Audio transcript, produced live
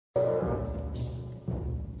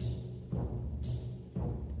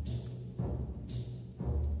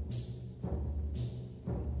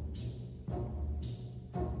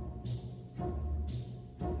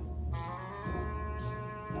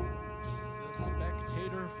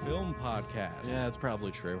Film podcast. Yeah, it's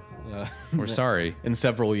probably true. We're sorry. In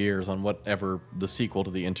several years, on whatever the sequel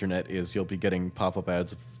to the internet is, you'll be getting pop-up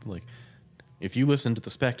ads of, like, if you listen to the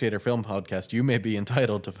Spectator Film podcast, you may be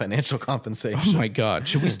entitled to financial compensation. Oh my God.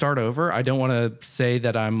 Should we start over? I don't want to say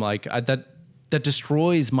that I'm like, that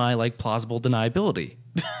destroys my like plausible deniability.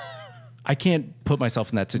 I can't put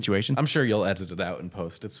myself in that situation. I'm sure you'll edit it out in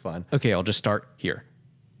post. It's fine. Okay, I'll just start here.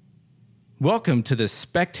 Welcome to the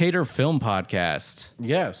Spectator Film Podcast.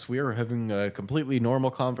 Yes, we are having a completely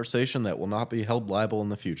normal conversation that will not be held liable in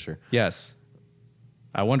the future. Yes.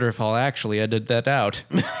 I wonder if I'll actually edit that out.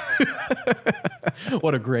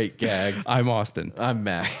 What a great gag. I'm Austin. I'm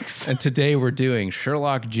Max. And today we're doing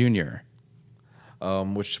Sherlock Jr.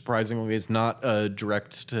 Which surprisingly is not a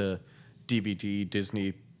direct-to-DVD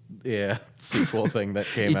Disney sequel thing that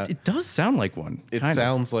came out. It does sound like one. It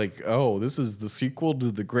sounds like, oh, this is the sequel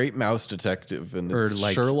to The Great Mouse Detective, and it's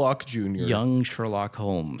like Sherlock Jr. Young Sherlock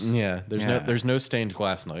Holmes. Yeah, there's no stained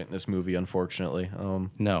glass night in this movie, unfortunately.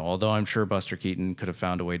 No, although I'm sure Buster Keaton could have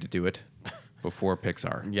found a way to do it before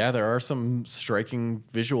Pixar. Yeah, there are some striking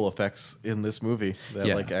visual effects in this movie that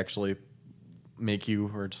like actually make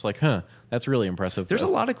you or just like, huh, that's really impressive. There's a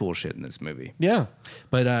lot of cool shit in this movie. Yeah.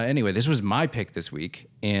 But anyway, this was my pick this week,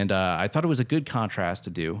 and I thought it was a good contrast to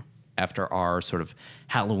do after our sort of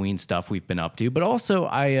Halloween stuff we've been up to. But also,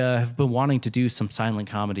 I have been wanting to do some silent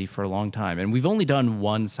comedy for a long time, and we've only done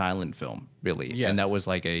one silent film, really. Yes. And that was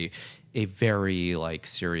like a very like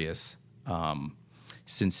serious,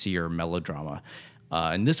 sincere melodrama.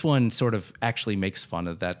 And this one sort of actually makes fun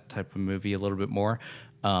of that type of movie a little bit more.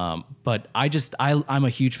 But I'm a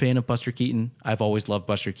huge fan of Buster Keaton. I've always loved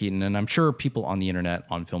Buster Keaton, and I'm sure people on the internet,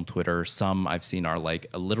 on film Twitter, some I've seen are like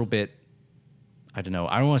a little bit, I don't know,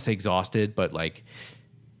 I don't want to say exhausted, but like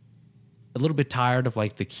a little bit tired of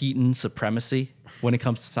like the Keaton supremacy when it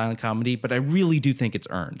comes to silent comedy. But I really do think it's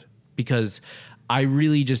earned, because I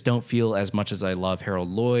really just don't feel, as much as I love Harold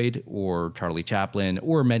Lloyd or Charlie Chaplin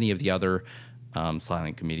or many of the other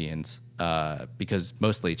silent comedians, because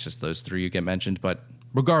mostly it's just those three who get mentioned. But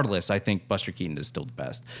regardless, I think Buster Keaton is still the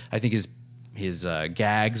best. I think his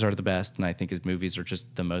gags are the best, and I think his movies are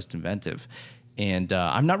just the most inventive. And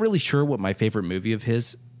I'm not really sure what my favorite movie of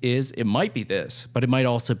his is. It might be this, but it might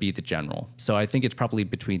also be The General. So I think it's probably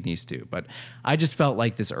between these two. But I just felt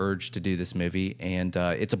like this urge to do this movie, and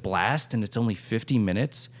it's a blast, and it's only 50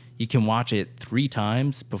 minutes. You can watch it 3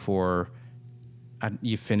 times before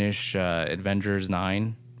you finish Avengers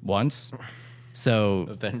 9 once. So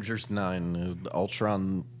Avengers 9,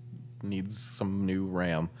 Ultron needs some new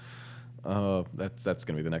RAM. That's going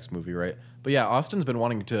to be the next movie, right? But yeah, Austin's been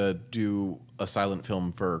wanting to do a silent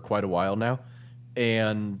film for quite a while now.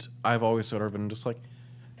 And I've always sort of been just like,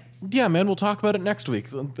 yeah, man, we'll talk about it next week.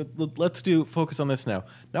 Let's focus on this now.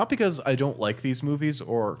 Not because I don't like these movies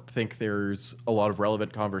or think there's a lot of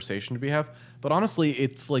relevant conversation to be had, but honestly,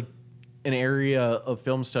 it's like an area of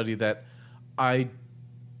film study that I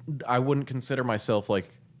wouldn't consider myself like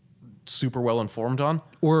super well informed on.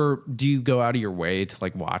 Or do you go out of your way to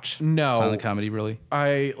like watch silent comedy, really?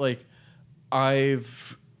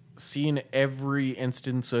 I've seen every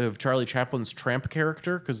instance of Charlie Chaplin's tramp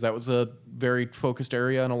character, because that was a very focused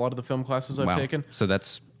area in a lot of the film classes I've taken. So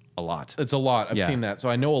that's a lot. It's a lot. I've seen that. So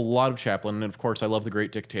I know a lot of Chaplin, and of course I love The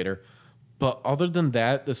Great Dictator. But other than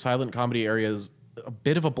that, the silent comedy area is a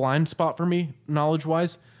bit of a blind spot for me,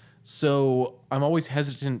 knowledge-wise. So I'm always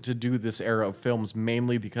hesitant to do this era of films,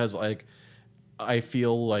 mainly because like I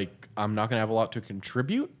feel like I'm not going to have a lot to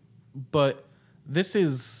contribute. But this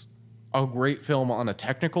is a great film on a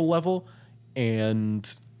technical level,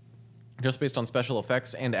 and just based on special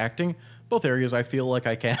effects and acting, both areas I feel like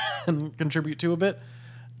I can contribute to a bit.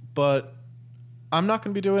 But I'm not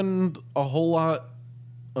going to be doing a whole lot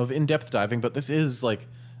of in-depth diving, but this is like,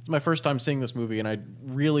 it's my first time seeing this movie, and I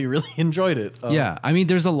really, really enjoyed it. Yeah, I mean,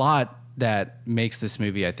 there's a lot that makes this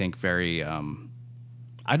movie, I think, very,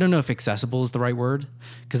 I don't know if accessible is the right word,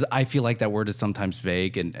 because I feel like that word is sometimes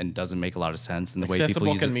vague and doesn't make a lot of sense in the way people use it.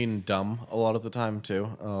 Accessible can mean dumb a lot of the time, too.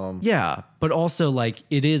 Yeah, but also, like,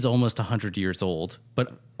 it is almost 100 years old,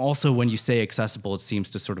 but also when you say accessible, it seems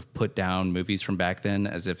to sort of put down movies from back then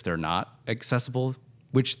as if they're not accessible,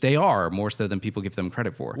 which they are, more so than people give them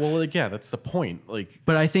credit for. Well, like, yeah, that's the point. Like,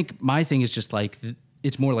 but I think my thing is just like,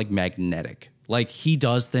 it's more like magnetic. Like, he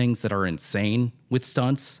does things that are insane with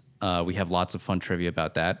stunts. We have lots of fun trivia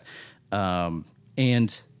about that.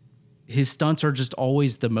 And his stunts are just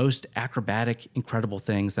always the most acrobatic, incredible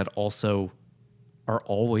things that also are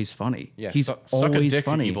always funny. Yeah, he's suck always a dick,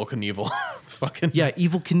 funny. Evel Knievel. Fucking yeah,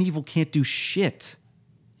 Evel Knievel can't do shit.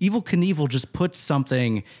 Evel Knievel just puts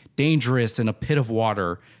something dangerous in a pit of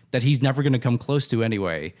water that he's never going to come close to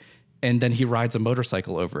anyway. And then he rides a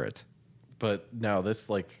motorcycle over it. But now this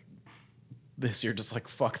you're just like,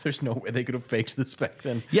 fuck, there's no way they could have faked this back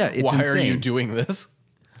then. Yeah, it's Why insane. are you doing this?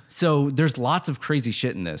 So there's lots of crazy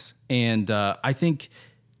shit in this. And I think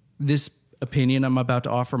this opinion I'm about to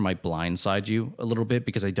offer might blindside you a little bit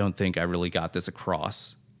because I don't think I really got this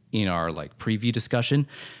across in our like preview discussion.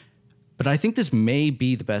 But I think this may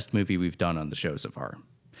be the best movie we've done on the show so far.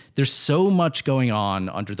 There's so much going on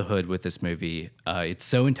under the hood with this movie. It's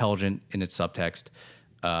so intelligent in its subtext.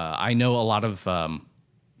 I know a lot of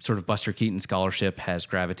sort of Buster Keaton scholarship has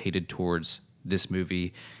gravitated towards this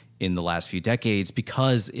movie in the last few decades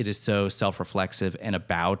because it is so self-reflexive and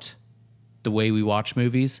about the way we watch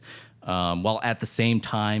movies, while at the same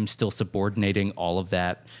time still subordinating all of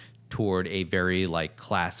that toward a very like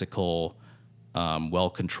classical,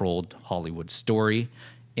 well-controlled Hollywood story.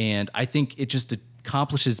 And I think it just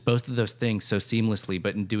accomplishes both of those things so seamlessly,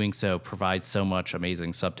 but in doing so provides so much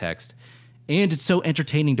amazing subtext. And it's so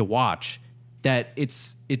entertaining to watch that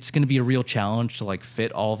it's going to be a real challenge to like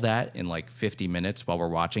fit all of that in like 50 minutes while we're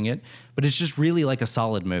watching it. But it's just really like a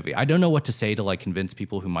solid movie. I don't know what to say to like convince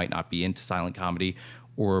people who might not be into silent comedy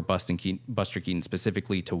or Buster Keaton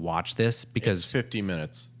specifically to watch this, because It's 50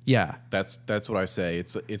 minutes. yeah, That's what I say.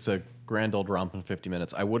 It's a grand old romp in 50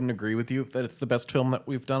 minutes. I wouldn't agree with you that it's the best film that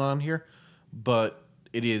we've done on here, but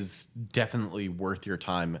it is definitely worth your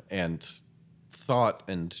time and thought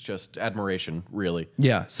and just admiration, really.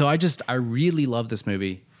 yeah. So I really love this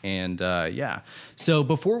movie. And yeah. So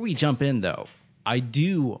before we jump in though, I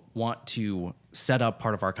do want to set up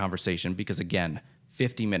part of our conversation because again,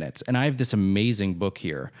 50 minutes. And I have this amazing book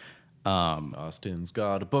here. Austin's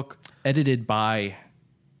got a book. Edited by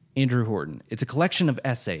Andrew Horton. It's a collection of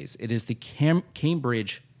essays. It is the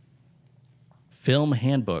Cambridge Film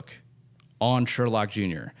Handbook on Sherlock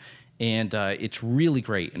Jr. And it's really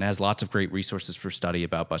great and has lots of great resources for study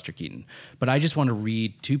about Buster Keaton. But I just want to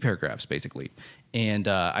read 2 paragraphs, basically. And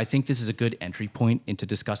I think this is a good entry point into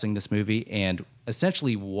discussing this movie and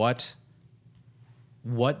essentially what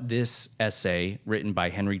this essay written by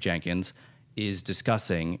Henry Jenkins is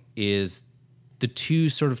discussing is the 2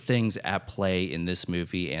 sort of things at play in this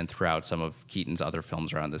movie and throughout some of Keaton's other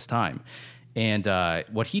films around this time. And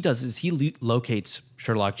what he does is he locates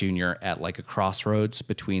Sherlock Jr. at like a crossroads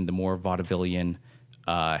between the more vaudevillian,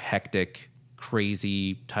 hectic,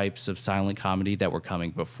 crazy types of silent comedy that were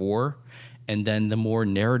coming before, and then the more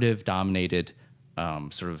narrative-dominated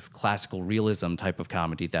sort of classical realism type of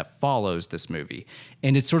comedy that follows this movie.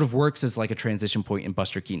 And it sort of works as like a transition point in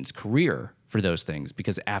Buster Keaton's career for those things,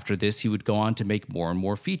 because after this, he would go on to make more and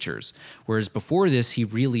more features. Whereas before this, he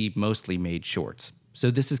really mostly made shorts. So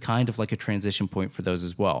this is kind of like a transition point for those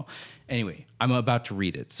as well. Anyway, I'm about to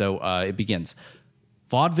read it. So it begins.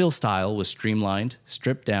 Vaudeville style was streamlined,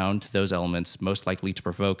 stripped down to those elements most likely to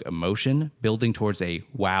provoke emotion, building towards a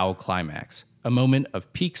wow climax. A moment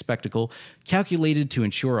of peak spectacle calculated to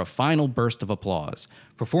ensure a final burst of applause.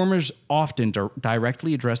 Performers often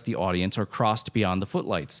directly addressed the audience or crossed beyond the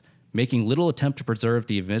footlights, making little attempt to preserve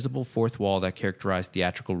the invisible fourth wall that characterized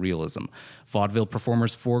theatrical realism. Vaudeville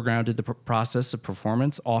performers foregrounded the process of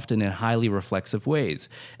performance, often in highly reflexive ways,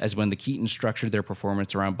 as when the Keatons structured their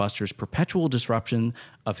performance around Buster's perpetual disruption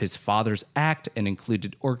of his father's act and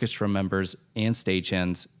included orchestra members and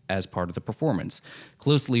stagehands as part of the performance.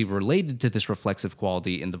 Closely related to this reflexive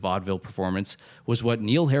quality in the vaudeville performance was what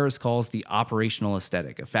Neil Harris calls the operational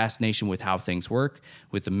aesthetic, a fascination with how things work,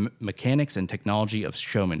 with the mechanics and technology of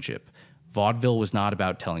showmanship. Vaudeville was not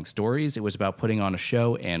about telling stories, it was about putting on a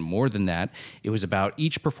show, and more than that, it was about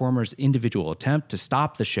each performer's individual attempt to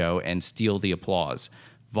stop the show and steal the applause.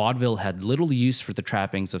 Vaudeville had little use for the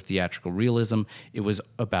trappings of theatrical realism. It was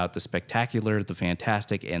about the spectacular, the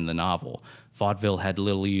fantastic, and the novel. Vaudeville had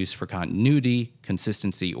little use for continuity,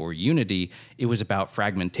 consistency, or unity. It was about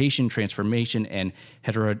fragmentation, transformation, and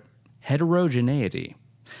heterogeneity.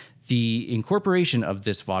 The incorporation of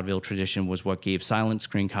this vaudeville tradition was what gave silent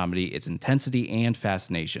screen comedy its intensity and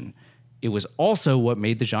fascination. It was also what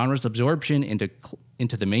made the genre's absorption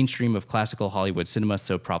into the mainstream of classical Hollywood cinema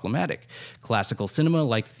so problematic. Classical cinema,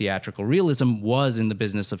 like theatrical realism, was in the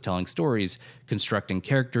business of telling stories, constructing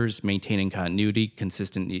characters, maintaining continuity,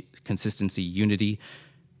 consistency, unity,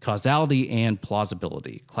 causality, and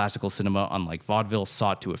plausibility. Classical cinema, unlike vaudeville,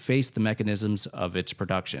 sought to efface the mechanisms of its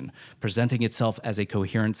production, presenting itself as a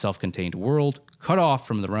coherent, self-contained world, cut off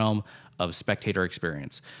from the realm of spectator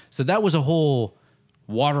experience. So that was a whole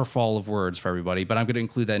waterfall of words for everybody, but I'm going to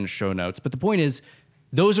include that in show notes. But the point is,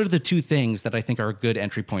 those are the 2 things that I think are a good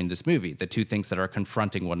entry point in this movie, the 2 things that are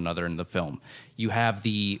confronting one another in the film. You have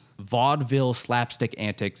the vaudeville slapstick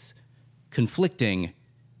antics conflicting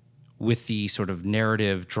with the sort of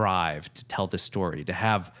narrative drive to tell this story, to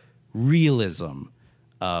have realism,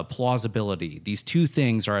 plausibility. These two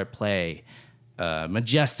things are at play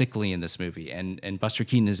majestically in this movie, and Buster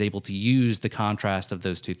Keaton is able to use the contrast of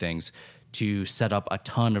those two things to set up a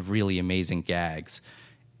ton of really amazing gags.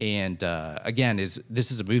 And again,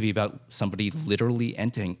 this is a movie about somebody literally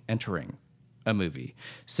entering a movie.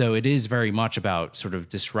 So it is very much about sort of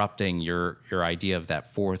disrupting your idea of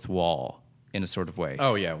that fourth wall in a sort of way.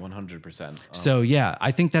 Oh yeah, 100%. So yeah,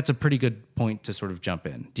 I think that's a pretty good point to sort of jump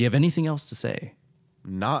in. Do you have anything else to say?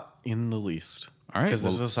 Not in the least. All right. Because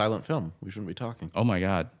this is a silent film. We shouldn't be talking. Oh my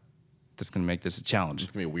God. That's going to make this a challenge.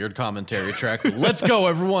 It's going to be a weird commentary track. Let's go,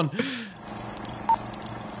 everyone.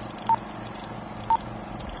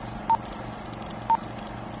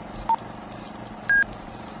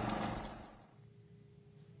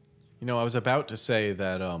 You know, I was about to say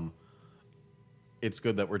that it's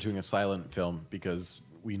good that we're doing a silent film because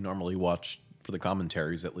we normally watch, for the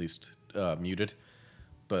commentaries at least, muted.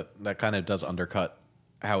 But that kind of does undercut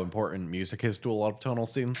how important music is to a lot of tonal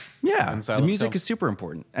scenes. Yeah, in the silent music films. is super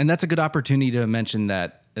important. And that's a good opportunity to mention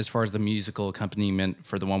that as far as the musical accompaniment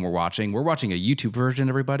for the one we're watching a YouTube version,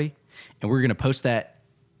 everybody. And we're going to post that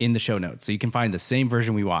in the show notes. So you can find the same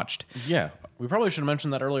version we watched. Yeah. We probably should have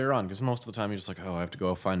mentioned that earlier on because most of the time you're just like, oh, I have to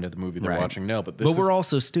go find the movie they're Right. watching. No, but But we're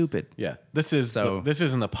also stupid. yeah, this is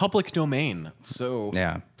in the public domain. So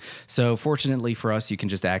Yeah. So fortunately for us, you can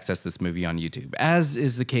just access this movie on YouTube, as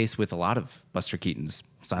is the case with a lot of Buster Keaton's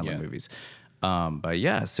silent movies. But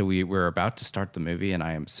yeah, so we're about to start the movie, and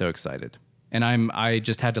I am so excited. And I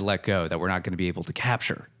just had to let go that we're not going to be able to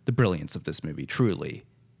capture the brilliance of this movie truly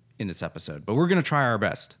in this episode. But we're going to try our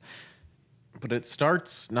best. But it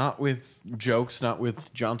starts not with jokes, not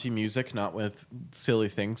with jaunty music, not with silly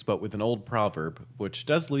things, but with an old proverb, which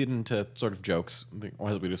does lead into sort of jokes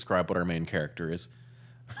as we describe what our main character is.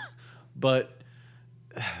 But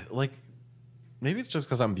like, maybe it's just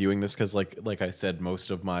because I'm viewing this because, like I said,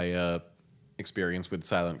 most of my experience with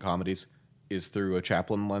silent comedies is through a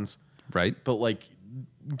Chaplin lens. Right. But like,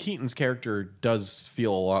 Keaton's character does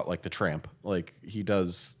feel a lot like the Tramp. Like he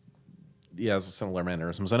has similar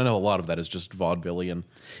mannerisms. And I know a lot of that is just vaudevillian.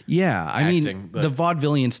 Yeah, I acting, mean, but- the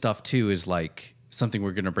vaudevillian stuff too is like something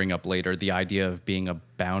we're going to bring up later. The idea of being a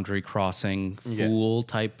boundary crossing fool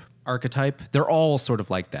type archetype. They're all sort of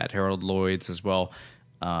like that. Harold Lloyd's as well.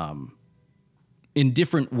 In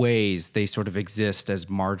different ways, they sort of exist as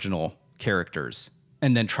marginal characters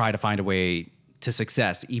and then try to find a way to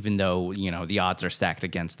success, even though, you know, the odds are stacked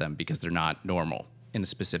against them because they're not normal in a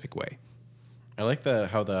specific way. I like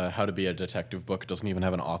how to be a detective book doesn't even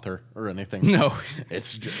have an author or anything. No, it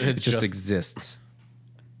just exists.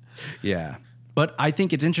 Yeah. But I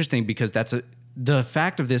think it's interesting because the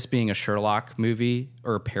fact of this being a Sherlock movie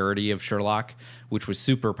or a parody of Sherlock, which was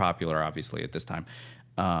super popular, obviously, at this time,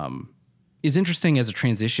 is interesting as a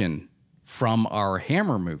transition from our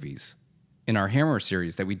Hammer movies in our Hammer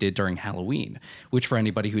series that we did during Halloween, which for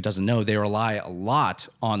anybody who doesn't know, they rely a lot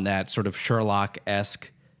on that sort of Sherlock-esque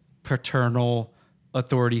paternal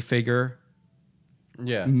authority figure,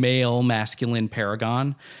 male masculine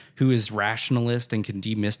paragon who is rationalist and can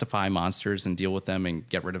demystify monsters and deal with them and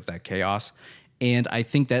get rid of that chaos. And I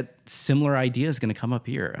think that similar idea is going to come up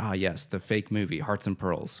here. Ah, yes, the fake movie Hearts and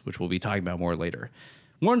Pearls, which we'll be talking about more later.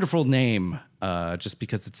 Wonderful name, just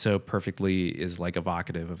because it so perfectly is like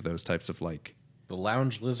evocative of those types of like The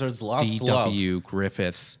Lounge Lizard's Lost Love. D.W.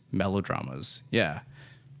 Griffith melodramas. Yeah.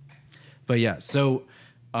 But yeah, so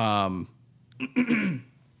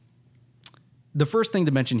the first thing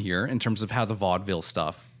to mention here in terms of how the vaudeville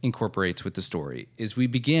stuff incorporates with the story is we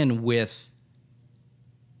begin with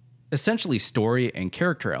essentially story and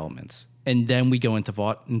character elements, and then we go into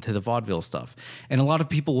the vaudeville stuff. And a lot of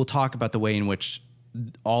people will talk about the way in which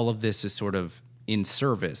all of this is sort of in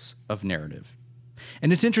service of narrative.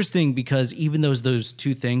 And it's interesting because even though those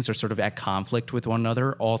two things are sort of at conflict with one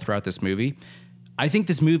another all throughout this movie, I think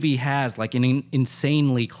this movie has like an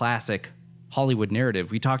insanely classic Hollywood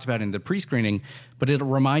narrative. We talked about it in the pre-screening, but it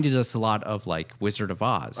reminded us a lot of like Wizard of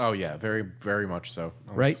Oz. Oh yeah, very, very much so.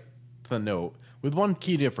 Right? The note with one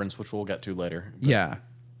key difference, which we'll get to later. Yeah.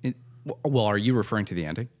 Well, are you referring to the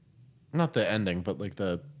ending? Not the ending, but like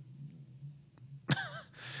the.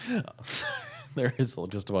 There is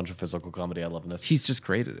just a bunch of physical comedy I love in this. He's just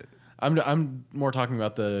great at it. I'm more talking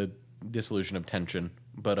about the dissolution of tension,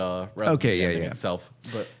 but rather than the ending itself.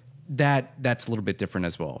 But that's a little bit different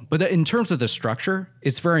as well. But in terms of the structure,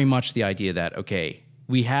 it's very much the idea that, okay,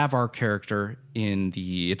 we have our character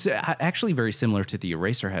it's actually very similar to the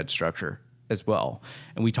Eraserhead structure as well.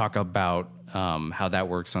 And we talk about how that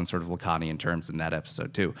works on sort of Lacanian terms in that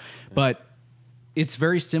episode too. But it's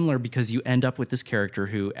very similar because you end up with this character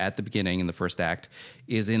who, at the beginning in the first act,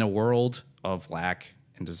 is in a world of lack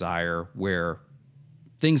and desire where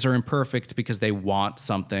things are imperfect because they want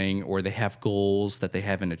something or they have goals that they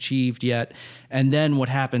haven't achieved yet. And then what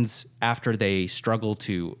happens after they struggle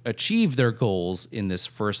to achieve their goals in this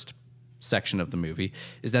first section of the movie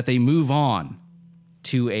is that they move on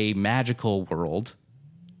to a magical world,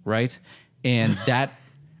 right? And that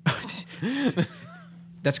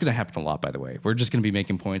that's going to happen a lot, by the way. We're just going to be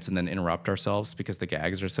making points and then interrupt ourselves because the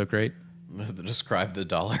gags are so great. Describe the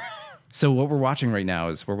dollar. So what we're watching right now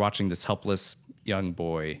is we're watching this helpless young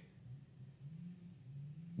boy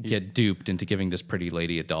get duped into giving this pretty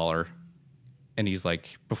lady $1. And he's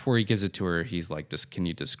like, before he gives it to her, he's like, just, can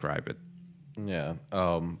you describe it? Yeah.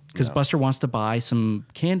 Because Buster wants to buy some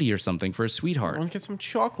candy or something for his sweetheart. I want to get some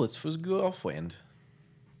chocolates for his girlfriend.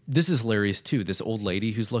 This is hilarious too. This old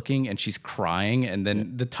lady who's looking and she's crying, and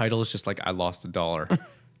then the title is just like, I lost $1.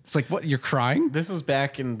 It's like, what? You're crying? This is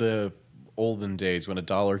back in the olden days when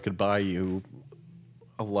 $1 could buy you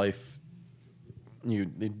a life.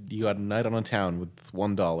 You had a night on a town with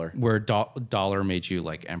 $1. Where dollar made you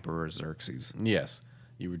like Emperor Xerxes. Yes,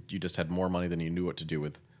 you just had more money than you knew what to do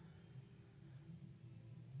with.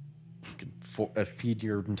 You could feed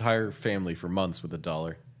your entire family for months with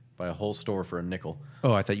 $1. Buy a whole store for a nickel.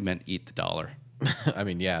 Oh, I thought you meant eat the dollar. I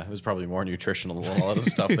mean, yeah, it was probably more nutritional than a lot of the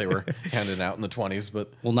stuff they were handing out in the 20s,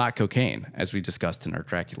 but... Well, not cocaine, as we discussed in our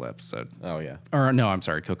Dracula episode. Oh, yeah. Or, no, I'm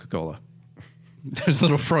sorry, Coca-Cola. There's a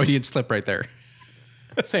little Freudian slip right there.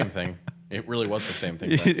 Same thing. It really was the same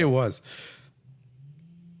thing. It was.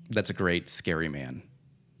 That's a great, scary man.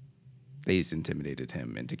 They intimidated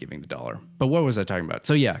him into giving the $1. But what was I talking about?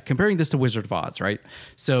 So, yeah, comparing this to Wizard of Oz, right?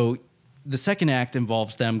 So... the second act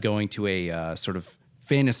involves them going to a sort of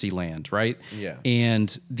fantasy land, right? Yeah.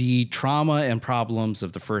 And the trauma and problems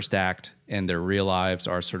of the first act and their real lives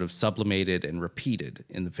are sort of sublimated and repeated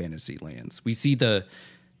in the fantasy lands. We see the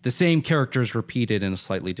same characters repeated in a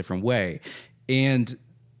slightly different way. And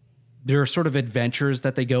there are sort of adventures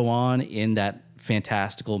that they go on in that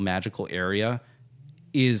fantastical, magical area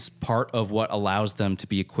is part of what allows them to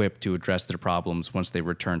be equipped to address their problems once they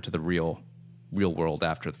return to the real world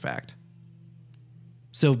after the fact.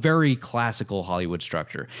 So very classical Hollywood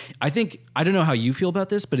structure. I don't know how you feel about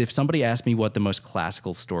this, but if somebody asked me what the most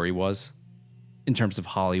classical story was in terms of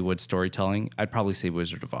Hollywood storytelling, I'd probably say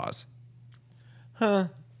Wizard of Oz. I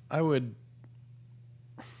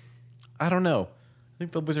don't know. I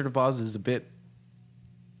think the Wizard of Oz is a bit...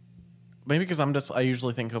 Maybe because I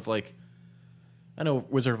usually think of like... I know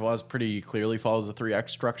Wizard of Oz pretty clearly follows the 3-act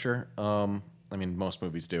structure. I mean, most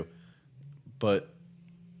movies do. But...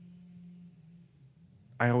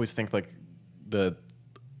 I always think like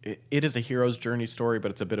it is a hero's journey story,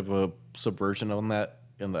 but it's a bit of a subversion on that.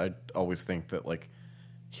 And I always think that like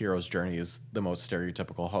hero's journey is the most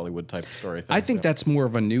stereotypical Hollywood type of story. I think that's more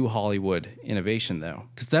of a new Hollywood innovation though,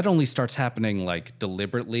 because that only starts happening like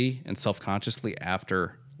deliberately and self-consciously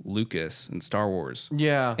after Lucas and Star Wars.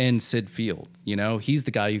 Yeah. And Sid Field, you know, he's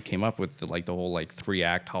the guy who came up with the whole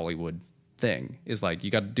 3-act Hollywood thing is like, you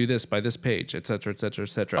got to do this by this page, et cetera, et cetera, et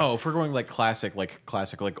cetera. Oh, if we're going like classic,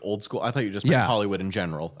 old school, I thought you just meant Hollywood in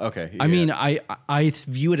general. Okay. I mean, I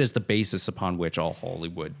view it as the basis upon which all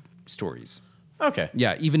Hollywood stories. Okay.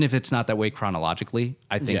 Yeah, even if it's not that way chronologically,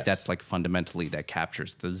 I think that's like fundamentally that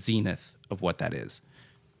captures the zenith of what that is.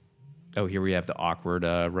 Oh, here we have the awkward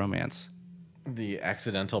romance. The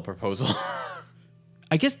accidental proposal.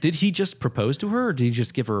 I guess, did he just propose to her or did he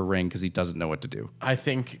just give her a ring because he doesn't know what to do? I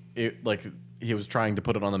think he was trying to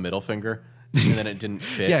put it on the middle finger and then it didn't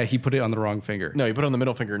fit. Yeah, he put it on the wrong finger. No, he put it on the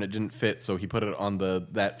middle finger and it didn't fit, so he put it on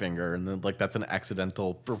that finger, and then that's an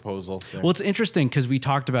accidental proposal thing. Well, it's interesting because we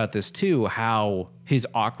talked about this too, how his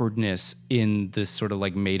awkwardness in this sort of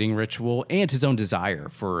like mating ritual and his own desire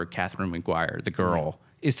for Catherine McGuire, the girl,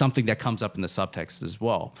 is something that comes up in the subtext as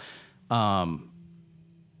well.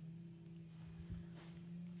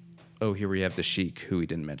 Oh, here we have the Sheik, who we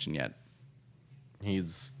didn't mention yet.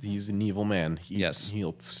 He's an evil man. Yes.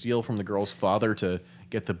 He'll steal from the girl's father to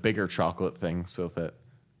get the bigger chocolate thing so that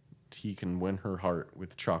he can win her heart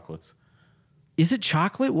with chocolates. Is it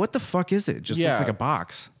chocolate? What the fuck is it? It just looks like a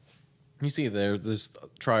box. You see there's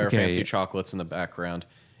Try Our Fancy Chocolates in the background.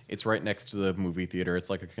 It's right next to the movie theater. It's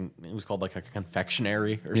like it was called like a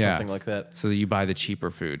confectionery or something like that. So that you buy the cheaper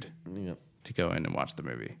food. Yeah. To go in and watch the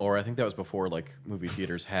movie. Or I think that was before like movie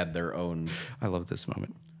theaters had their own. I love this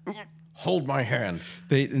moment. Hold my hand.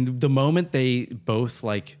 The moment they both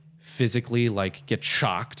like physically like get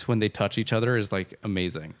shocked when they touch each other is like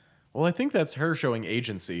amazing. Well, I think that's her showing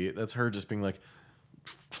agency. That's her just being like,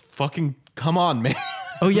 fucking come on, man.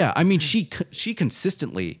 Oh yeah, I mean she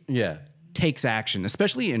consistently Yeah. takes action,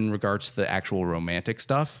 especially in regards to the actual romantic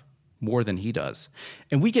stuff, more than he does.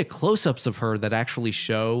 And we get close-ups of her that actually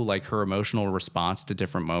show like her emotional response to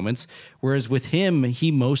different moments. Whereas with him,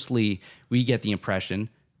 he mostly, we get the impression,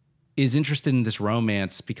 is interested in this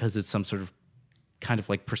romance because it's some sort of kind of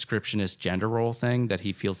like prescriptionist gender role thing that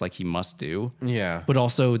he feels like he must do. Yeah. But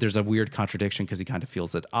also there's a weird contradiction because he kind of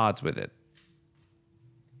feels at odds with it.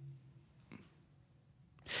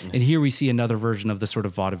 And here we see another version of the sort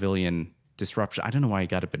of vaudevillian disruption. I don't know why he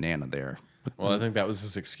got a banana there. Well, I think that was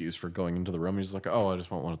his excuse for going into the room. He's like, oh, I just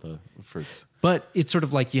want one of the fruits. But it's sort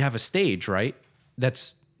of like you have a stage, right?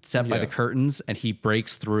 That's set by the curtains, and he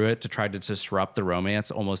breaks through it to try to disrupt the romance,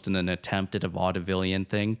 almost in an attempt at a vaudevillian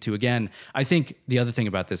thing. To again, I think the other thing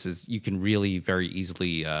about this is you can really very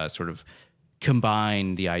easily sort of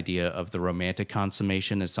combine the idea of the romantic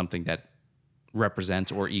consummation as something that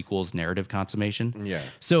represents or equals narrative consummation. Yeah.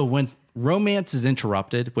 So when romance is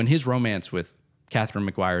interrupted, when his romance with Catherine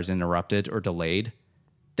McGuire is interrupted or delayed,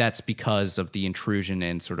 that's because of the intrusion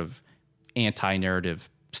and sort of anti-narrative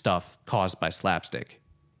stuff caused by slapstick.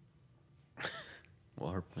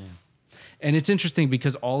 Well, man. And it's interesting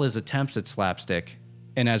because all his attempts at slapstick,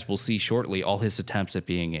 and as we'll see shortly, all his attempts at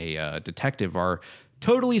being a detective are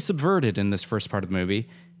totally subverted in this first part of the movie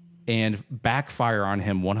and backfire on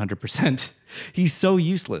him 100%. He's so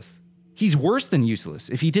useless. He's worse than useless.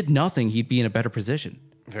 If he did nothing, he'd be in a better position.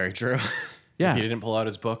 Very true. Yeah. If he didn't pull out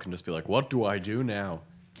his book and just be like, what do I do now?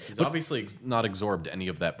 He's obviously not absorbed any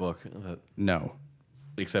of that book. No.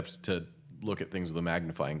 Except to look at things with a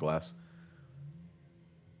magnifying glass.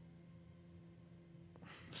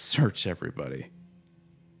 Search everybody.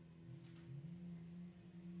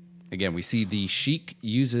 Again, we see the Sheik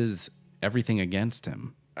uses everything against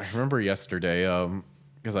him. I remember yesterday,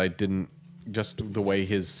 because I didn't, just the way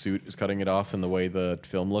his suit is cutting it off and the way the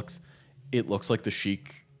film looks, it looks like the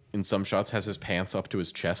Sheik in some shots has his pants up to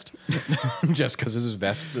his chest just because his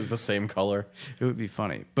vest is the same color. It would be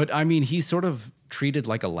funny. But I mean, he's sort of treated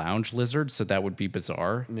like a lounge lizard, so that would be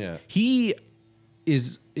bizarre. Yeah. He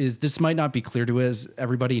is this might not be clear to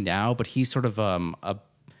everybody now, but he's sort of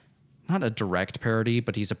not a direct parody,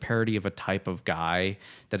 but he's a parody of a type of guy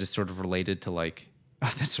that is sort of related to like,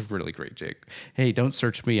 oh, that's a really great joke. Hey, don't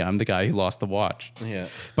search me. I'm the guy who lost the watch. Yeah.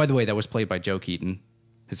 By the way, that was played by Joe Keaton,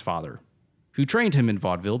 his father, who trained him in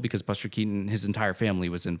vaudeville because Buster Keaton, his entire family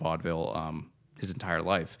was in vaudeville his entire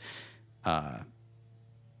life.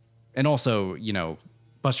 And also, you know,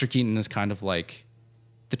 Buster Keaton is kind of like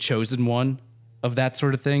the chosen one of that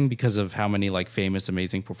sort of thing because of how many like famous,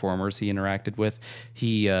 amazing performers he interacted with.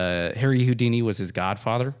 Harry Houdini was his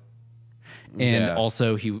godfather. And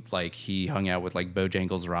also he hung out with like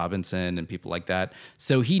Bojangles Robinson and people like that.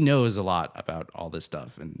 So he knows a lot about all this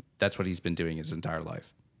stuff. And that's what he's been doing his entire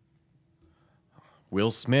life. Will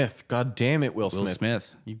Smith. God damn it, Will Smith. Will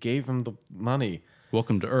Smith. You gave him the money.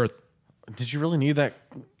 Welcome to Earth. Did you really need that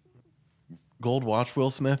gold watch, Will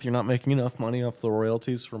Smith? You're not making enough money off the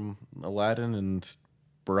royalties from Aladdin and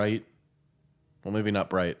Bright. Well, maybe not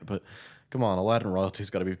Bright, but come on, Aladdin royalties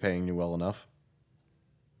got to be paying you well enough.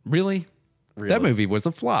 Really? That movie was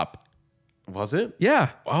a flop. Was it?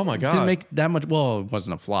 Yeah. Oh my God. Didn't make that much. Well, it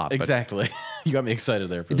wasn't a flop. Exactly. You got me excited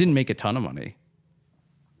there. It didn't make a ton of money.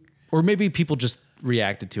 Or maybe people just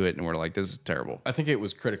reacted to it and were like, this is terrible. I think it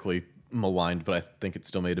was critically maligned, but I think it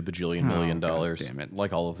still made a bajillion million dollars. Damn it.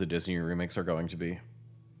 Like all of the Disney remakes are going to be.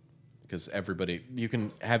 Because everybody, you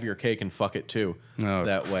can have your cake and fuck it too. Oh,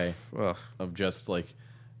 that way. Ugh. Of just like,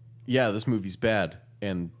 yeah, this movie's bad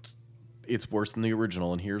and it's worse than the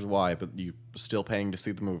original and here's why, but you're still paying to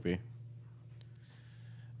see the movie.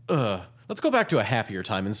 Let's go back to a happier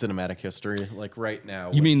time in cinematic history, like right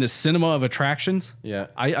now. You mean the cinema of attractions? Yeah.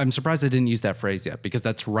 I'm surprised I didn't use that phrase yet because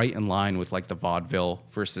that's right in line with like the vaudeville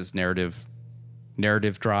versus narrative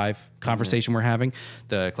drive conversation we're having,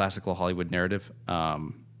 the classical Hollywood narrative.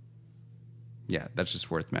 Yeah, that's just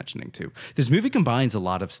worth mentioning too. This movie combines a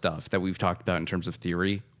lot of stuff that we've talked about in terms of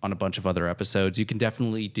theory on a bunch of other episodes. You can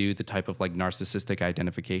definitely do the type of like narcissistic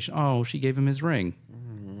identification. Oh, she gave him his ring.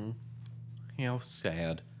 How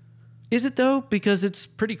sad. Is it though? Because it's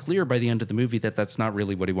pretty clear by the end of the movie that that's not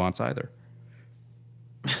really what he wants either.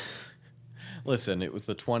 Listen, it was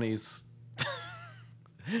the 20s.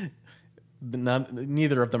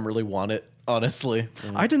 Neither of them really want it, honestly.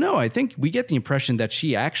 I don't know. I think we get the impression that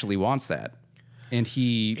she actually wants that, and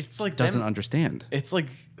he doesn't understand. It's like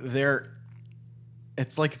they're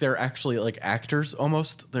actually like actors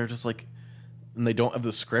almost. They're just like, and they don't have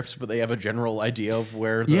the script, but they have a general idea of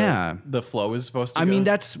where the flow is supposed to I go. mean,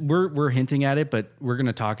 we're hinting at it, but we're going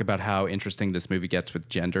to talk about how interesting this movie gets with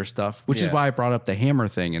gender stuff, which is why I brought up the hammer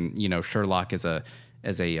thing and, Sherlock as a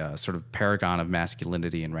sort of paragon of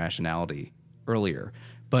masculinity and rationality earlier.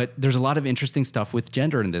 But there's a lot of interesting stuff with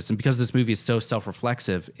gender in this. And because this movie is so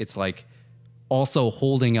self-reflexive, it's like also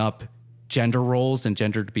holding up gender roles and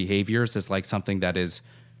gendered behaviors as like something that is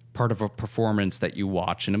part of a performance that you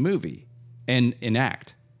watch in a movie and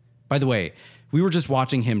enact. By the way, we were just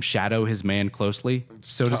watching him shadow his man closely,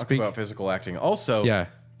 so to speak. Talk about physical acting. Also,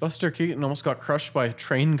 Buster Keaton almost got crushed by a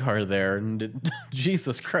train car there. And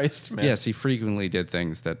Jesus Christ, man. Yes, he frequently did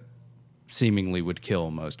things that seemingly would kill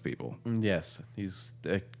most people. Yes, he's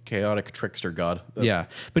a chaotic trickster god. Yeah,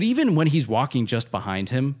 but even when he's walking just behind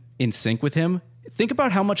him, in sync with him, think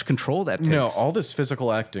about how much control that takes. No, all this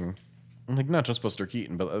physical acting, like not just Buster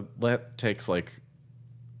Keaton, but that takes like,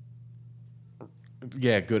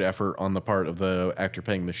 good effort on the part of the actor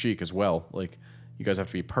playing the Sheik as well. Like, you guys have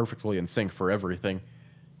to be perfectly in sync for everything.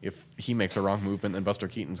 If he makes a wrong movement, then Buster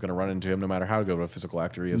Keaton's going to run into him no matter how good of a physical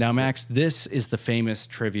actor he is. Now, Max, this is the famous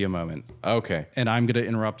trivia moment. Okay. And I'm going to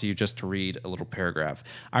interrupt you just to read a little paragraph.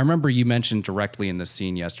 I remember you mentioned directly in this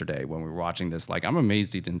scene yesterday when we were watching this, like, I'm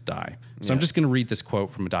amazed he didn't die. So I'm just going to read this quote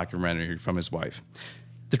from a documentary from his wife.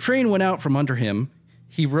 The train went out from under him.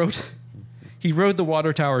 He rode the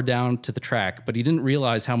water tower down to the track, but he didn't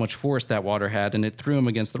realize how much force that water had, and it threw him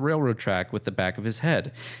against the railroad track with the back of his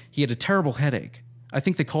head. He had a terrible headache. I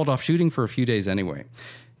think they called off shooting for a few days anyway.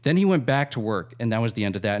 Then he went back to work, and that was the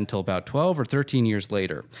end of that until about 12 or 13 years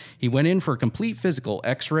later. He went in for a complete physical,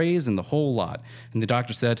 x-rays, and the whole lot. And the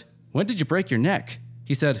doctor said, "When did you break your neck?"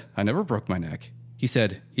 He said, "I never broke my neck." He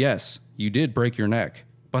said, "Yes, you did break your neck."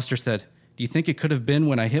 Buster said, "Do you think it could have been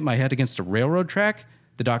when I hit my head against a railroad track?"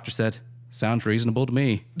 The doctor said, "Sounds reasonable to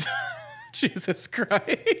me." Jesus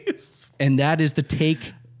Christ. And that is the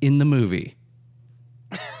take in the movie.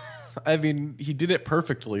 I mean, he did it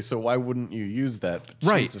perfectly, so why wouldn't you use that?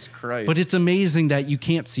 Right. Jesus Christ. But it's amazing that you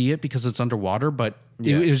can't see it because it's underwater, but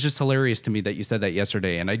it was just hilarious to me that you said that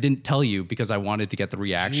yesterday, and I didn't tell you because I wanted to get the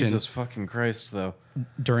reaction Jesus fucking Christ, though.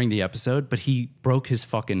 during the episode, but he broke his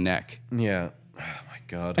fucking neck. Yeah. Oh, my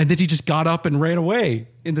God. And then he just got up and ran away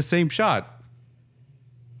in the same shot.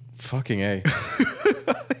 Fucking A.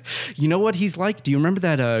 You know what he's like? Do you remember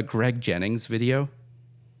that Greg Jennings video?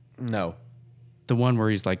 No. The one where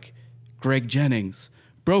he's like, Greg Jennings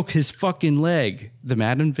broke his fucking leg. The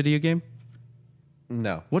Madden video game?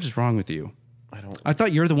 No. What is wrong with you? I don't. I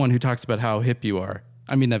thought you're the one who talks about how hip you are.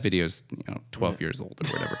 I mean, that video is 12 years old or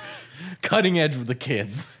whatever. Cutting edge with the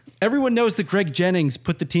kids. Everyone knows that Greg Jennings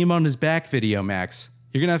put the team on his back video, Max.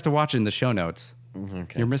 You're going to have to watch it in the show notes.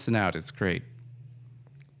 Okay. You're missing out. It's great.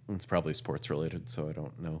 It's probably sports related, so I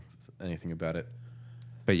don't know anything about it.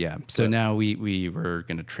 But yeah, so now we were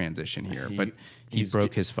going to transition here, but he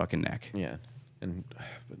broke his fucking neck. Yeah.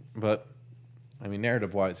 But I mean,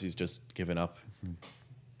 narrative wise, he's just given up,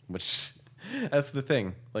 which that's the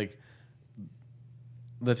thing. Like,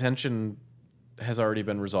 the tension has already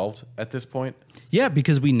been resolved at this point. Yeah,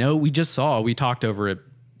 because we talked over it,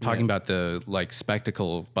 talking about the like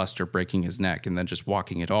spectacle of Buster breaking his neck and then just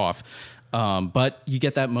walking it off. But you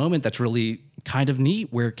get that moment that's really kind of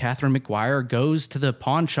neat where Catherine McGuire goes to the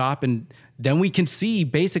pawn shop, and then we can see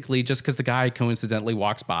basically just because the guy coincidentally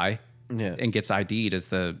walks by and gets ID'd as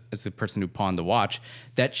the person who pawned the watch,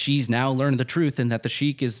 that she's now learned the truth and that the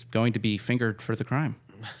Sheik is going to be fingered for the crime.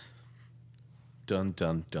 Dun,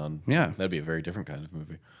 dun, dun. Yeah. That'd be a very different kind of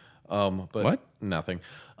movie. But What? Nothing.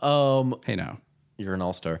 Hey, now. You're an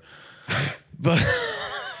all-star. But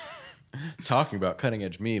talking about cutting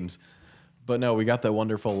edge memes. But no, we got that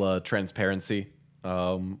wonderful transparency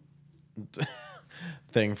thing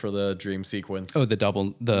for the dream sequence. Oh, the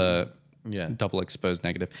double exposed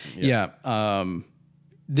negative. Yes. Yeah.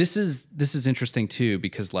 This is interesting too,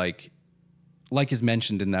 because like is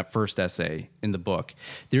mentioned in that first essay in the book,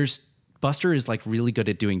 Buster is like really good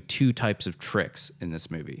at doing two types of tricks in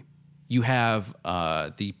this movie. You have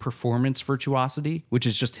the performance virtuosity, which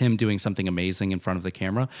is just him doing something amazing in front of the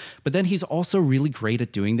camera. But then he's also really great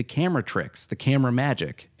at doing the camera tricks, the camera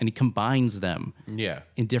magic, and he combines them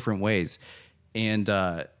in different ways. And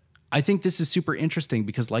I think this is super interesting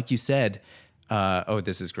because, like you said,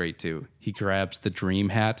 this is great too. He grabs the dream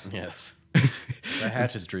hat. Yes. The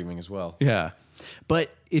hat is dreaming as well. Yeah. But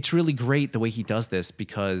it's really great the way he does this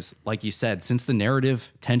because, like you said, since the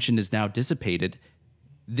narrative tension is now dissipated,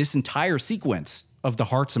 this entire sequence of the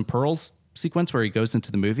Hearts and Pearls sequence where he goes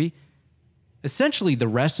into the movie, essentially the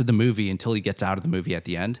rest of the movie until he gets out of the movie at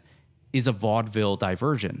the end, is a vaudeville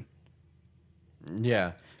diversion.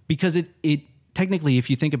 Yeah. Because it technically, if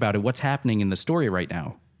you think about it, what's happening in the story right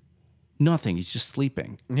now? Nothing. He's just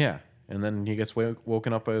sleeping. Yeah. And then he gets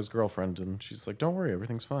woken up by his girlfriend, and she's like, don't worry,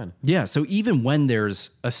 everything's fine. Yeah, so even when there's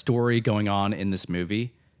a story going on in this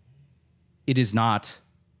movie, it is not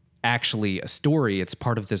actually a story. It's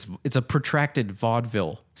part of this. It's a protracted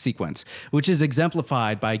vaudeville sequence, which is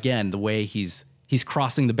exemplified by, again, the way he's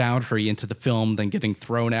crossing the boundary into the film, then getting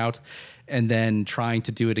thrown out, and then trying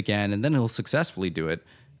to do it again, and then he'll successfully do it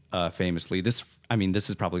famously. This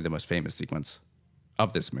is probably the most famous sequence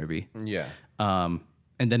of this movie. Yeah.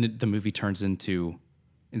 And then the movie turns into,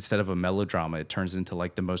 instead of a melodrama, it turns into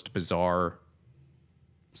like the most bizarre,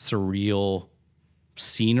 surreal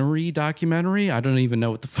scenery documentary. I don't even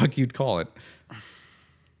know what the fuck you'd call it.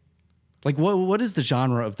 Like, what is the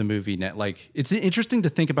genre of the movie? Like, it's interesting to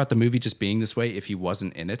think about the movie just being this way if he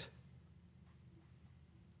wasn't in it.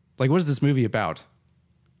 Like, what is this movie about?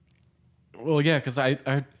 Well, yeah, because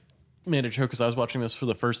I made a joke because I was watching this for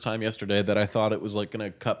the first time yesterday that I thought it was like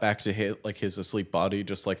going to cut back to his asleep body,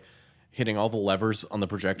 just like hitting all the levers on the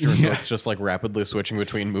projector. Yeah. So it's just like rapidly switching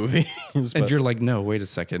between movies. And you're like, no, wait a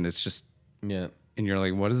second. It's just, yeah. And you're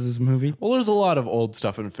like, what is this movie? Well, there's a lot of old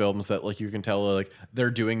stuff in films that like you can tell like they're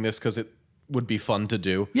doing this because it would be fun to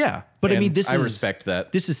do. Yeah. But and I mean, I respect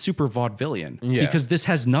that. This is super vaudevillian. Yeah. Because this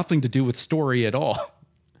has nothing to do with story at all.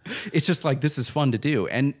 It's just like, this is fun to do.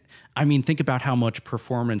 And I mean, think about how much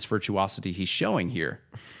performance virtuosity he's showing here.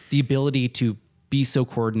 The ability to be so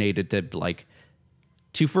coordinated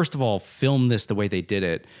to first of all, film this the way they did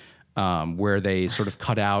it, where they sort of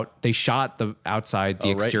they shot the outside, the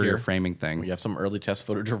exterior framing thing. We have some early test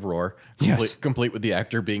footage of Roar, yes. complete with the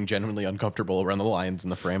actor being genuinely uncomfortable around the lions in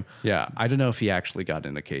the frame. Yeah, I don't know if he actually got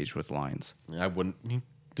in a cage with lions. I wouldn't.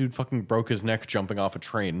 Dude fucking broke his neck jumping off a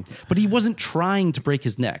train. But he wasn't trying to break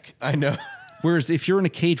his neck. I know. Whereas if you're in a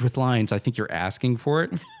cage with lions, I think you're asking for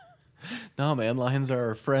it. No, man, lions are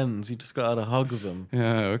our friends. You just gotta hug them.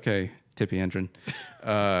 Yeah, okay. Tippy Hendren.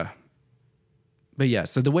 But yeah,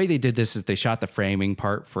 so the way they did this is they shot the framing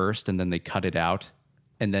part first, and then they cut it out,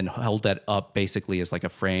 and then held that up basically as like a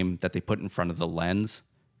frame that they put in front of the lens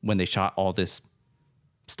when they shot all this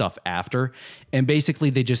stuff after. And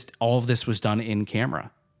basically all of this was done in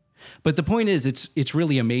camera. But the point is, it's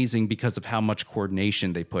really amazing because of how much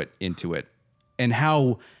coordination they put into it, and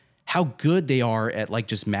how good they are at like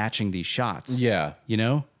just matching these shots. Yeah, you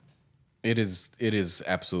know, it is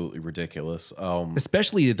absolutely ridiculous.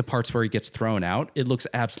 Especially the parts where he gets thrown out, it looks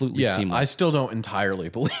absolutely seamless. I still don't entirely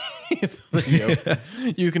believe.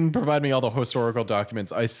 You can provide me all the historical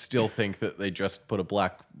documents. I still think that they just put a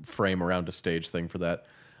black frame around a stage thing for that.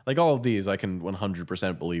 Like all of these, I can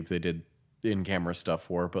 100% believe they did in-camera stuff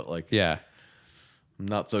for, but like, yeah, I'm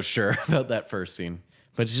not so sure about that first scene.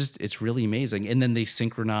 But it's really amazing. And then they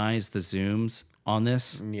synchronize the zooms on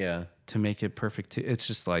this, to make it perfect. It's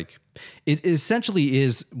just like, it essentially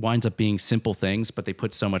winds up being simple things, but they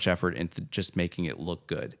put so much effort into just making it look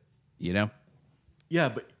good, you know? Yeah,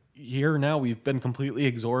 but here now we've been completely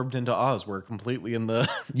absorbed into Oz. We're completely in the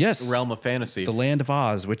realm of fantasy. The land of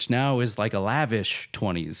Oz, which now is like a lavish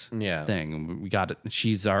 20s thing. We got it.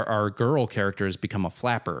 She's our girl character has become a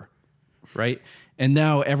flapper, right? And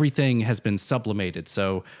now everything has been sublimated.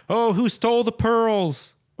 So, who stole the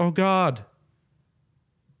pearls? Oh, God.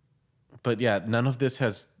 But yeah, none of this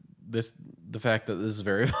has the fact that this is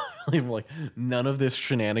very like none of this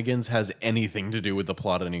shenanigans has anything to do with the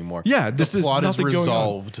plot anymore. Yeah, the plot is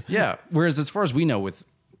resolved. Yeah. Whereas as far as we know with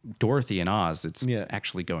Dorothy and Oz, it's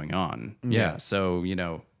actually going on. Yeah. So,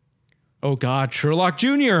 oh God, Sherlock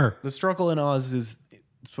Jr. The struggle in Oz is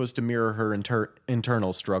supposed to mirror her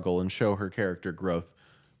internal struggle and show her character growth.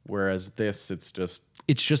 Whereas this, it's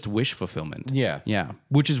just wish fulfillment. Yeah. Yeah.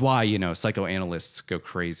 Which is why, psychoanalysts go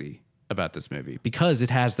crazy about this movie, because it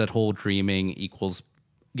has that whole dreaming equals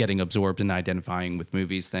getting absorbed and identifying with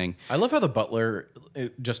movies thing. I love how the butler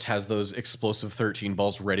just has those explosive 13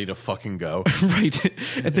 balls ready to fucking go. Right.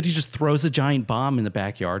 And then he just throws a giant bomb in the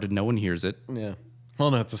backyard and no one hears it. Yeah.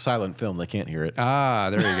 Well, no, it's a silent film. They can't hear it. Ah,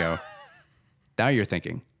 there you go. Now you're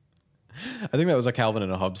thinking. I think that was a Calvin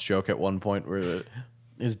and a Hobbes joke at one point where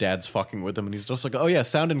his dad's fucking with him and he's just like, oh yeah,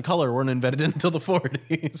 sound and color weren't invented until the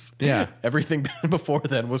 40s. Yeah. Everything before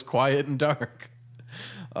then was quiet and dark.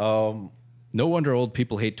 No wonder old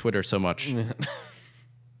people hate Twitter so much.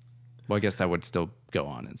 Well, I guess that would still go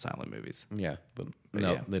on in silent movies. Yeah, but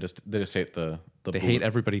no, yeah. They just hate the they hate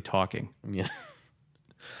everybody talking. Yeah.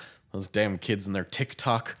 Those damn kids and their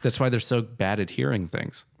TikTok. That's why they're so bad at hearing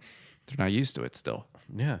things. They're not used to it still.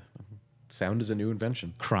 Yeah. Sound is a new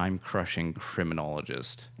invention. Crime-crushing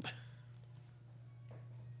criminologist.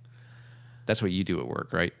 That's what you do at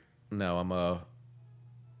work, right? No, I'm a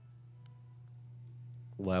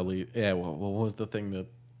Loudly. Yeah. What was the thing that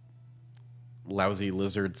lousy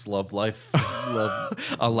lizards love life?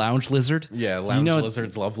 A lounge lizard? Yeah. Lounge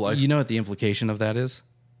lizards love life. You know what the implication of that is?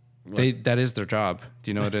 That is their job.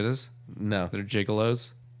 Do you know what it is? No. They're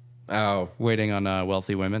gigolos. Oh. Waiting on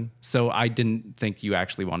wealthy women. So I didn't think you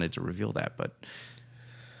actually wanted to reveal that, but...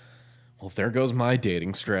 Well, there goes my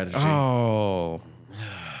dating strategy. Oh.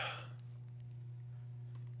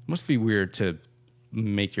 Must be weird to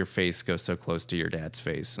make your face go so close to your dad's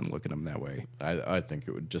face and look at him that way. I think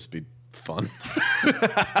it would just be fun.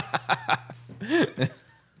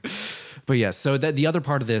 But yeah, so the other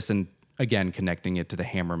part of this, and again, connecting it to the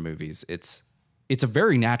Hammer movies, it's a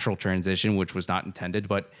very natural transition, which was not intended,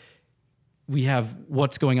 but we have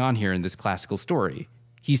what's going on here in this classical story.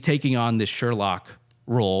 He's taking on this Sherlock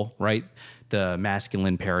role, right? The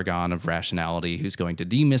masculine paragon of rationality who's going to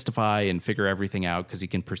demystify and figure everything out because he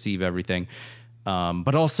can perceive everything.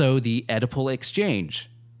 But also the Oedipal exchange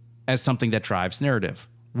as something that drives narrative,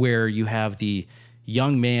 where you have the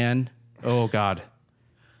young man. Oh, God.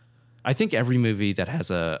 I think every movie that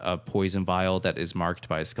has a poison vial that is marked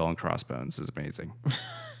by a skull and crossbones is amazing.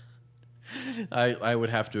 I would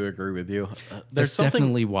have to agree with you. There's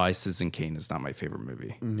definitely why Citizen Kane is not my favorite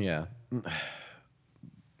movie. Yeah.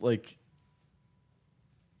 Like,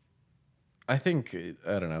 I think,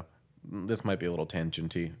 I don't know, this might be a little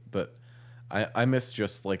tangenty, but I miss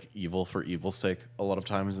just like evil for evil's sake a lot of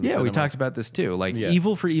times in cinema. We talked about this too. Like,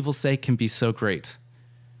 evil for evil's sake can be so great.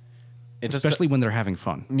 Especially when they're having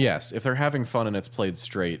fun. Yes, if they're having fun and it's played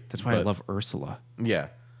straight. That's why I love Ursula. Yeah.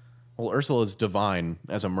 Well, Ursula is divine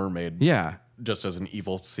as a mermaid. Yeah. Just as an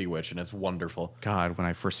evil sea witch, and it's wonderful. God, when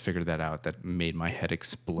I first figured that out, that made my head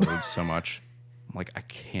explode so much. I'm like, I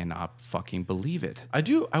cannot fucking believe it.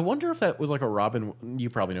 I wonder if that was like a Robin... You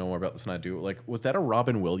probably know more about this than I do. Like, was that a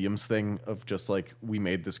Robin Williams thing of just like, we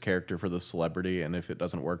made this character for the celebrity, and if it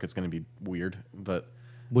doesn't work, it's going to be weird? But...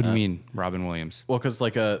 What do you mean, Robin Williams? Well, because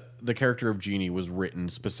like the character of Genie was written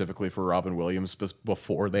specifically for Robin Williams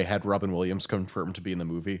before they had Robin Williams confirmed to be in the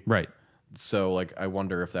movie. Right. So like, I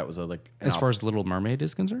wonder if that was as far as Little Mermaid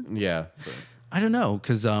is concerned. Yeah. I don't know,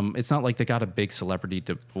 because it's not like they got a big celebrity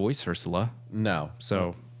to voice Ursula. No.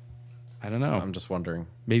 So I don't know. I'm just wondering.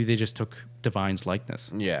 Maybe they just took Divine's likeness.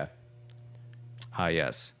 Yeah. Ah,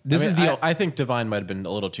 yes. I think Divine might have been a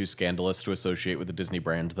little too scandalous to associate with the Disney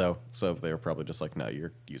brand, though. So they were probably just like, no,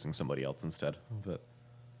 you're using somebody else instead. But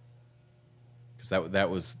because that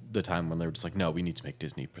was the time when they were just like, no, we need to make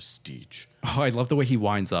Disney prestige. Oh, I love the way he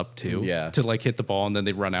winds up too. Yeah. To like hit the ball and then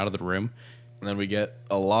they run out of the room. And then we get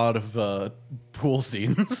a lot of pool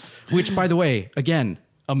scenes. Which, by the way, again,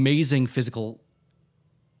 amazing physical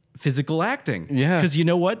acting. Yeah. Because you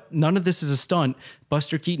know what? None of this is a stunt.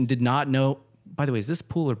 Buster Keaton did not know. By the way, is this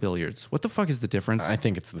pool or billiards? What the fuck is the difference? I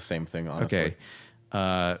think it's the same thing, honestly.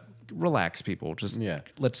 Okay. Relax, people. Just Yeah.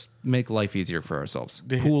 Let's make life easier for ourselves.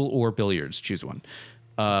 Pool or billiards, choose one.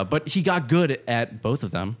 But he got good at both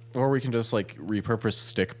of them. Or we can just like repurpose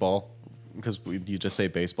stickball, because you just say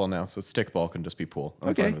baseball now, so stickball can just be pool.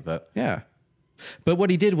 I'm fine with that. Yeah. But what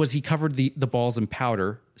he did was he covered the balls in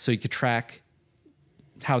powder so he could track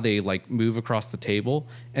how they like move across the table,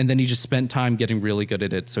 and then he just spent time getting really good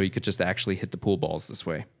at it so he could just actually hit the pool balls this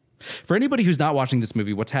way. For anybody who's not watching this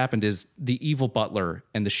movie, what's happened is the evil butler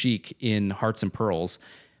and the sheik in Hearts and Pearls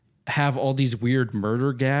have all these weird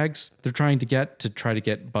murder gags they're trying to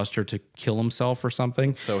get Buster to kill himself or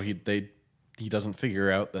something. So he doesn't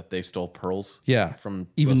figure out that they stole pearls. Yeah. From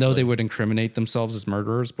even though they would incriminate themselves as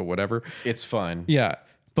murderers, but whatever. It's fine. Yeah.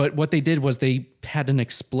 But what they did was they had an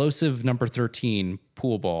explosive number 13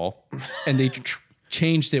 pool ball, and they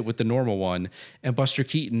changed it with the normal one. And Buster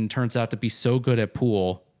Keaton turns out to be so good at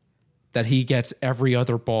pool that he gets every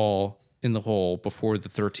other ball in the hole before the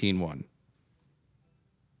 13 one.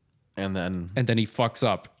 And then he fucks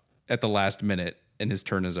up at the last minute, and his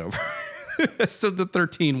turn is over. So the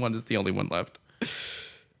 13 one is the only one left.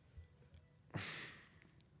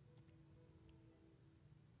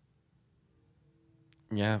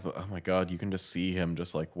 Yeah, but oh my God, you can just see him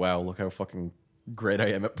just like, wow, look how fucking great I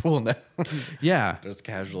am at pool now. Yeah. Just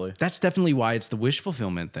casually. That's definitely why it's the wish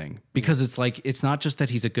fulfillment thing. Because it's like, it's not just that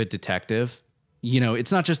he's a good detective. You know,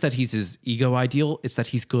 it's not just that he's his ego ideal. It's that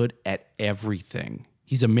he's good at everything.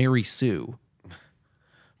 He's a Mary Sue.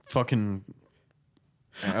 Fucking...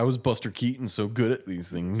 I was Buster Keaton so good at these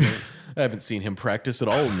things. I haven't seen him practice at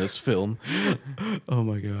all in this film. Oh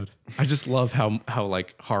my God. I just love how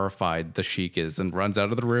like horrified the sheik is and runs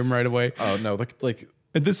out of the room right away. Oh no, like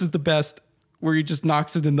and this is the best, where he just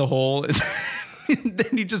knocks it in the hole and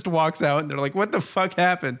then he just walks out and they're like, what the fuck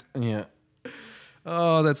happened? Yeah.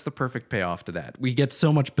 Oh, that's the perfect payoff to that. We get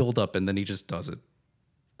so much buildup and then he just does it.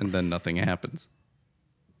 and then nothing happens.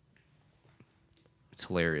 It's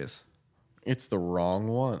hilarious. It's the wrong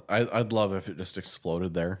one. I'd love if it just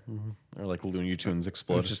exploded there. Or like Looney Tunes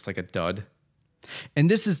exploded. It's just like a dud. And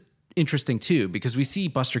this is interesting too, because we see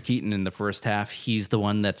Buster Keaton in the first half. He's the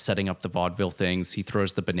one that's setting up the vaudeville things. He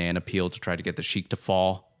throws the banana peel to try to get the Sheik to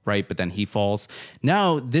fall, right? But then he falls.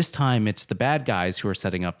 Now, this time it's the bad guys who are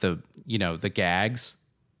setting up the gags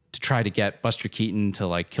to try to get Buster Keaton to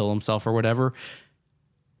like kill himself or whatever.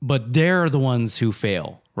 But they're the ones who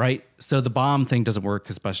fail, right? So the bomb thing doesn't work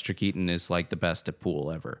because Buster Keaton is like the best at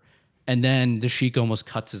pool ever. And then the Sheik almost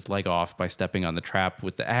cuts his leg off by stepping on the trap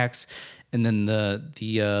with the axe. And then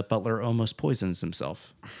the butler almost poisons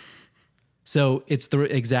himself. So it's the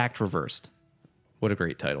exact reversed. What a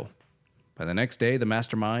great title. By the next day, the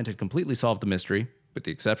mastermind had completely solved the mystery, with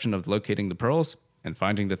the exception of locating the pearls and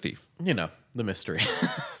finding the thief. You know, the mystery.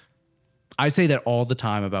 I say that all the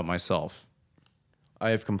time about myself. I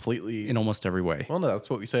have completely... In almost every way. Well, no, that's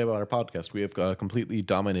what we say about our podcast. We have completely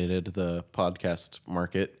dominated the podcast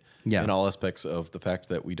market in all aspects of the fact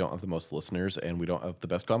that we don't have the most listeners and we don't have the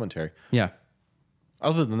best commentary. Yeah.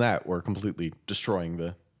 Other than that, we're completely destroying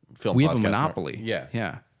the film We podcast have a monopoly. Yeah.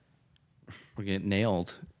 Yeah. We get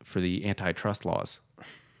nailed for the antitrust laws.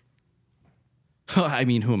 I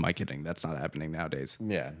mean, who am I kidding? That's not happening nowadays.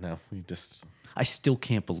 Yeah, no, we just... I still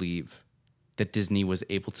can't believe that Disney was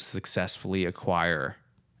able to successfully acquire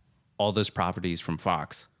all those properties from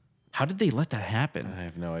Fox. How did they let that happen? I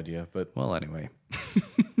have no idea, but... Well, anyway.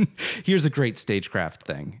 Here's a great stagecraft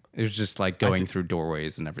thing. It was just like going through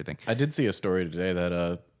doorways and everything. I did see a story today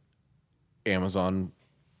that Amazon...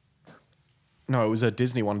 No, it was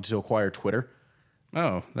Disney wanted to acquire Twitter.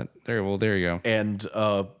 Oh, there you go. And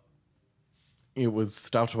it was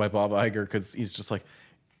stopped by Bob Iger because he's just like,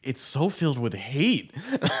 it's so filled with hate.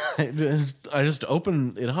 I just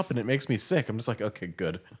open it up and it makes me sick. I'm just like, okay,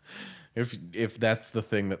 good. If that's the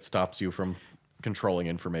thing that stops you from controlling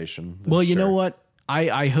information. Well, you know what?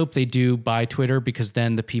 I hope they do buy Twitter, because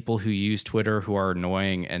then the people who use Twitter who are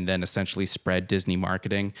annoying and then essentially spread Disney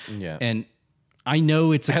marketing. Yeah. And I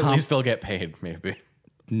know it's at least they'll get paid, maybe.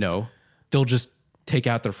 No, they'll just take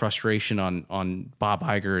out their frustration on Bob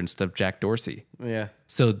Iger instead of Jack Dorsey. Yeah.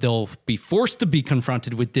 So they'll be forced to be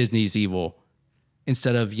confronted with Disney's evil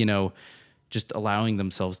instead of, just allowing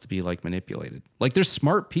themselves to be like manipulated. Like there's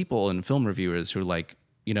smart people and film reviewers who like,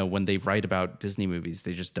 when they write about Disney movies,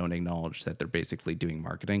 they just don't acknowledge that they're basically doing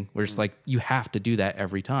marketing. We're just like, you have to do that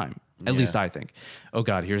every time. At least I think. Oh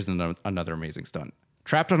God, here's another amazing stunt.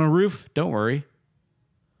 Trapped on a roof? Don't worry.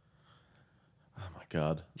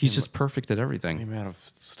 God. He's just perfect at everything. The amount of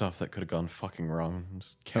stuff that could have gone fucking wrong.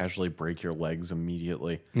 Just casually break your legs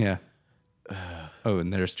immediately. Yeah. Oh,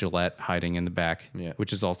 and there's Gillette hiding in the back,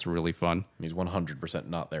 which is also really fun. He's 100%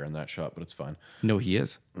 not there in that shot, but it's fine. No, he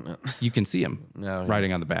is. You can see him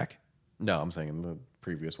riding on the back. No, I'm saying in the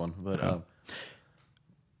previous one. But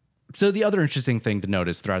So the other interesting thing to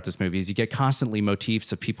notice throughout this movie is you get constantly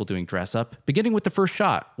motifs of people doing dress up, beginning with the first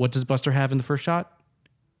shot. What does Buster have in the first shot?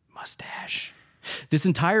 Mustache. This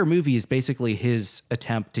entire movie is basically his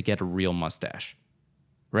attempt to get a real mustache,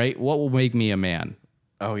 right? What will make me a man?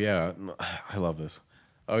 Oh, yeah. I love this.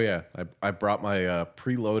 Oh, yeah. I brought my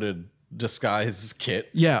preloaded disguise kit.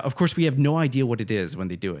 Yeah, of course, we have no idea what it is when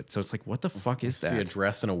they do it. So it's like, what the fuck is that? See a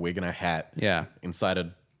dress and a wig and a hat. Yeah. Inside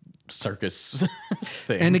a circus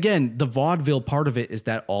thing. And again, the vaudeville part of it is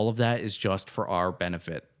that all of that is just for our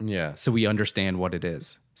benefit. Yeah. So we understand what it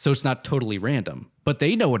is. So it's not totally random, but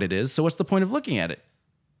they know what it is. So what's the point of looking at it?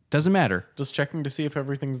 Doesn't matter. Just checking to see if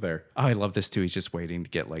everything's there. Oh, I love this too. He's just waiting to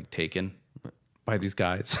get like taken by these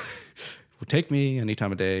guys. Will take me any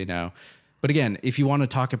time of day now. But again, if you want to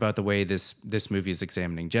talk about the way this movie is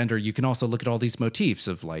examining gender, you can also look at all these motifs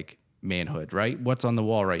of like manhood, right? What's on the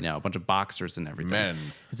wall right now? A bunch of boxers and everything. Men.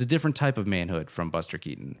 It's a different type of manhood from Buster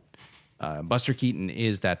Keaton. Buster Keaton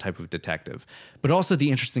is that type of detective. But also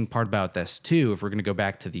the interesting part about this too, if we're going to go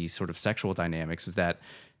back to the sort of sexual dynamics, is that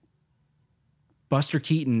Buster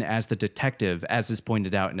Keaton as the detective, as is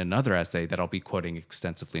pointed out in another essay that I'll be quoting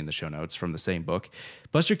extensively in the show notes from the same book,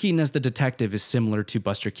 Buster Keaton as the detective is similar to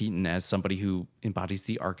Buster Keaton as somebody who embodies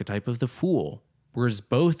the archetype of the fool, whereas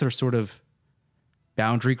both are sort of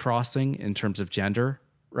boundary crossing in terms of gender,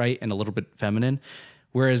 right? And a little bit feminine.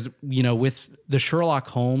 Whereas, with the Sherlock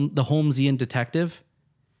Holmes, the Holmesian detective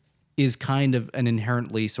is kind of an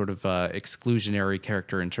inherently sort of exclusionary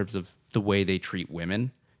character in terms of the way they treat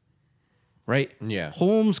women, right? Yeah.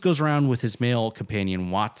 Holmes goes around with his male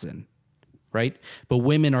companion, Watson, right? But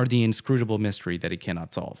women are the inscrutable mystery that he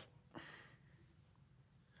cannot solve.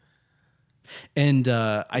 And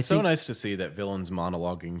I It's so think nice to see that villains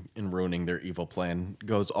monologuing and ruining their evil plan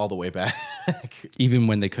goes all the way back. even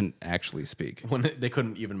when they couldn't actually speak. When they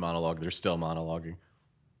couldn't even monologue, they're still monologuing.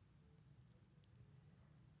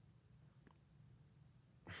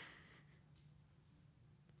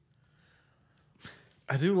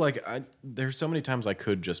 I do like, there's so many times I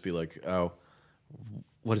could just be like, oh,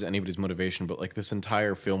 what is anybody's motivation? But like this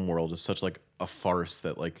entire film world is such like a farce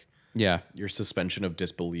that like Yeah. your suspension of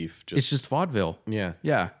disbelief It's just vaudeville. yeah.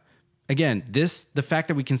 Yeah. Again, the fact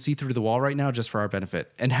that we can see through the wall right now just for our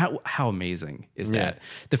benefit. And how amazing is that?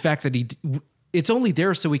 The fact that it's only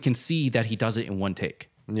there so we can see that he does it in one take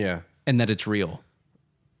Yeah. and that it's real.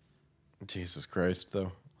 Jesus Christ,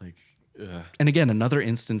 though. Like, And again, another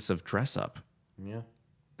instance of dress up yeah.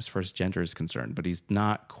 as far as gender is concerned, but he's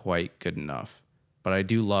not quite good enough. But I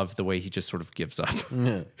do love the way he just sort of gives up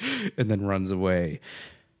and then runs away.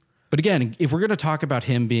 But again, if we're going to talk about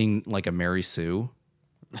him being like a Mary Sue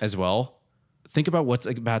as well, think about what's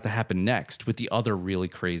about to happen next with the other really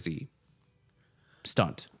crazy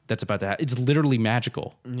stunt that's about to happen. It's literally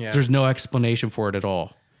magical. Yeah. There's no explanation for it at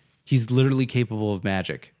all. He's literally capable of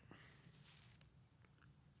magic.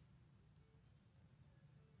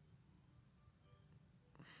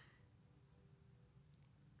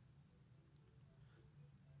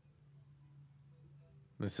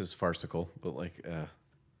 This is farcical, but like,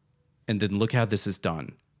 And then look how this is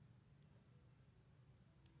done.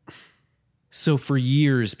 So for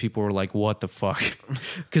years, people were like, what the fuck?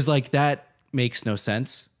 Because like that makes no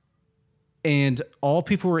sense. And all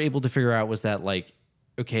people were able to figure out was that like,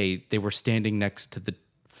 okay, they were standing next to the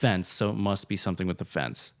fence, so it must be something with the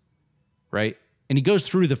fence, right? And he goes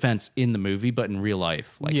through the fence in the movie, but in real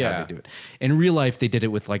life, like how they do it. In real life, they did it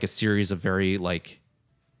with like a series of very like,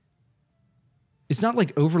 it's not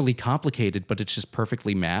like overly complicated, but it's just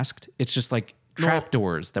perfectly masked. It's just like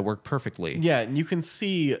trapdoors that work perfectly. yeah, and you can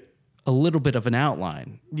see, A little bit of an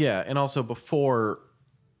outline. yeah, and also before,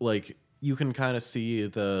 like, you can kind of see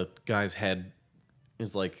the guy's head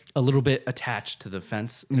is like, A little bit attached to the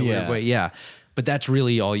fence in a weird Yeah. way. Yeah. But that's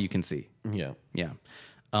really all you can see. yeah. Yeah.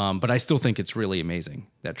 But I still think it's really amazing,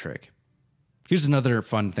 that trick. Here's another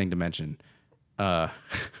fun thing to mention. I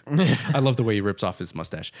love the way he rips off his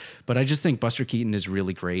mustache. But I just think Buster Keaton is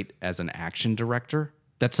really great as an action director.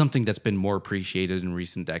 That's something that's been more appreciated in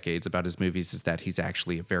recent decades about his movies, is that he's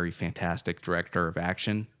actually a very fantastic director of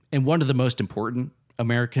action. And one of the most important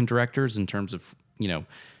American directors in terms of,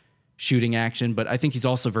 shooting action. But I think he's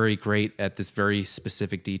also very great at this very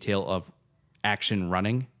specific detail of action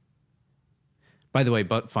running. By the way,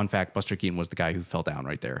 fun fact, Buster Keaton was the guy who fell down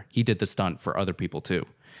right there. He did the stunt for other people too.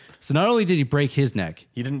 So not only did he break his neck,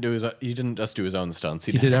 He didn't just do his own stunts.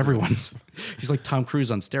 he did everyone's. He's like Tom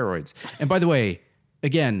Cruise on steroids. And by the way,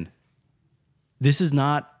 again, this is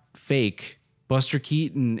not fake. Buster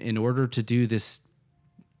Keaton, in order to do this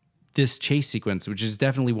chase sequence, which is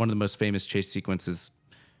definitely one of the most famous chase sequences,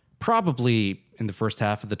 probably in the first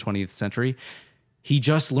half of the 20th century, he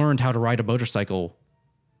just learned how to ride a motorcycle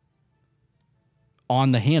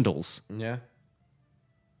on the handles. Yeah.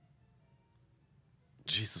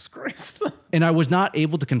 Jesus Christ. And I was not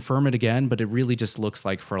able to confirm it again, but it really just looks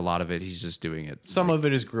like for a lot of it, he's just doing it. Some of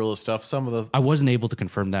it is guerrilla stuff. Some of the I wasn't able to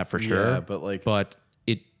confirm that for sure. Yeah, but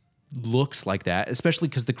it looks like that, especially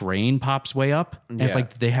because the grain pops way up. And it's Yeah.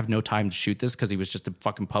 like they have no time to shoot this because he was just in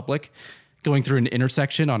fucking public going through an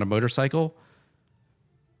intersection on a motorcycle.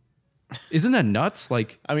 Isn't that nuts?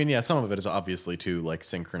 Like, I mean, yeah, some of it is obviously too like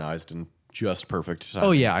synchronized and just perfect.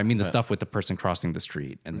 oh yeah, I mean the stuff with the person crossing the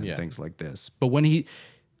street and then Yeah. things like this. But when he,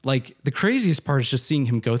 like, the craziest part is just seeing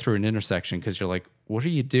him go through an intersection because you're like, what are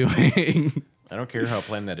you doing? I don't care how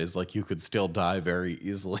planned that is. Like, you could still die very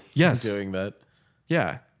easily. Yes. Doing that.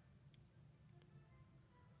 Yeah.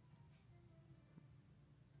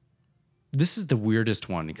 This is the weirdest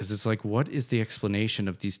one because it's like, what is the explanation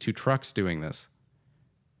of these two trucks doing this?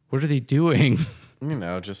 What are they doing?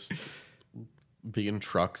 Just being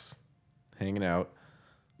trucks, hanging out.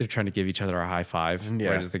 They're trying to give each other a high five Yeah.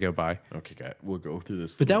 right as they go by. Okay, guy, we'll go through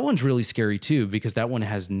this. But that one's really scary too because that one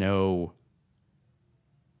is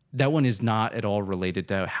not at all related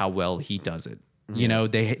to how well he does it.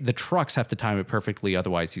 The trucks have to time it perfectly,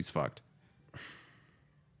 otherwise he's fucked.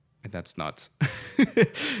 And that's nuts.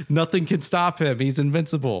 Nothing can stop him. He's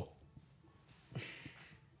invincible.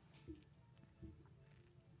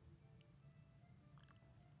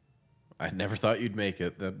 I never thought you'd make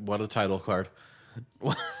it. What a title card.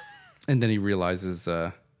 And then he realizes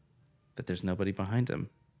that there's nobody behind him.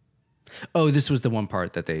 Oh, this was the one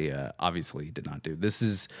part that they obviously did not do. This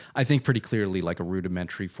is, I think, pretty clearly like a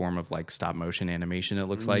rudimentary form of like stop motion animation, it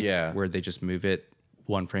looks like, Yeah. where they just move it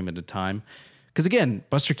one frame at a time. Because again,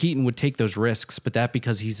 Buster Keaton would take those risks, but that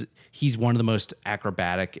because he's one of the most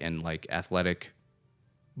acrobatic and like athletic,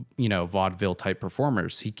 vaudeville type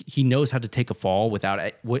performers. He knows how to take a fall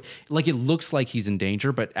without like it looks like he's in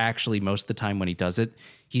danger, but actually most of the time when he does it,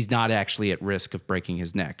 he's not actually at risk of breaking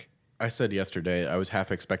his neck. I said yesterday I was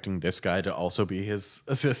half expecting this guy to also be his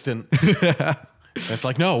assistant. It's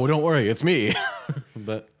like, no, don't worry, it's me.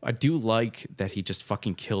 But I do like that he just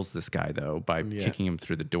fucking kills this guy though by kicking him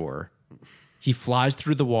through the door. He flies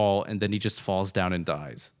through the wall and then he just falls down and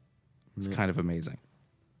dies. It's kind of amazing.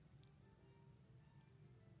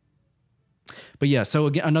 But yeah, so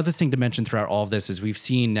again, another thing to mention throughout all of this is we've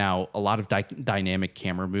seen now a lot of dynamic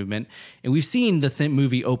camera movement, and we've seen the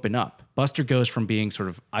movie open up. Buster goes from being sort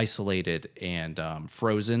of isolated and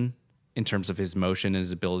frozen in terms of his motion and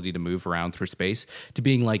his ability to move around through space to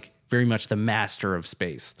being like very much the master of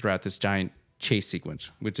space throughout this giant chase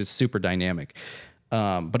sequence, which is super dynamic.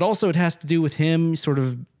 But also it has to do with him sort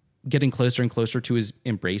of getting closer and closer to his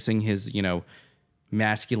embracing his,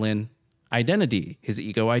 masculine identity, his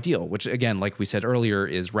ego ideal, which again, like we said earlier,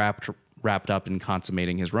 is wrapped up in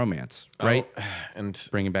consummating his romance, right? Oh, and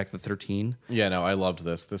bringing back the 13. Yeah, no, I loved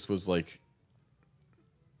this. This was like,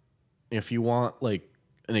 if you want like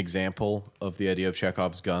an example of the idea of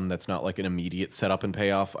Chekhov's gun, that's not like an immediate setup and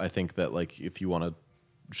payoff. I think that like if you want to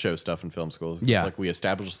show stuff in film school, it's like we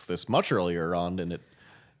established this much earlier on, and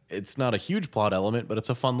it's not a huge plot element, but it's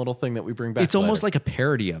a fun little thing that we bring back. It's almost like a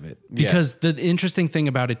parody of it, because the interesting thing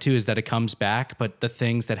about it too is that it comes back, but the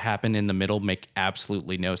things that happen in the middle make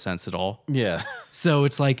absolutely no sense at all. Yeah. So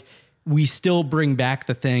it's like we still bring back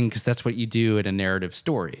the thing because that's what you do in a narrative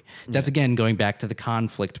story. That's again going back to the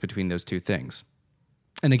conflict between those two things.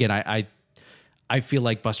 And again, I feel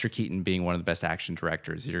like Buster Keaton being one of the best action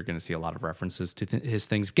directors, you're going to see a lot of references to his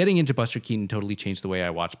things. Getting into Buster Keaton totally changed the way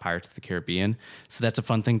I watch Pirates of the Caribbean. So that's a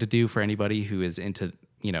fun thing to do for anybody who is into,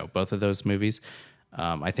 both of those movies.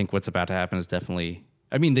 I think what's about to happen is definitely,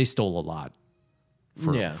 they stole a lot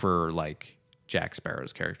for like Jack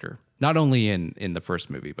Sparrow's character. Not only in the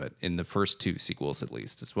first movie, but in the first two sequels at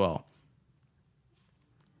least as well.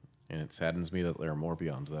 And it saddens me that there are more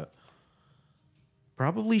beyond that.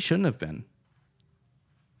 Probably shouldn't have been.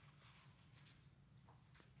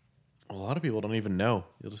 A lot of people don't even know.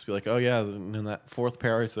 You'll just be like, oh, yeah, in that fourth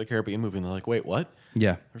Pirates of the Caribbean movie. And they're like, wait, what?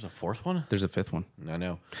 Yeah. There's a fourth one? There's a fifth one. I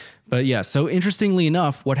know. But yeah, so interestingly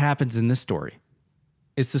enough, what happens in this story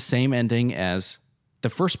is the same ending as the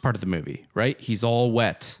first part of the movie, right? He's all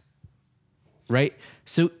wet, right?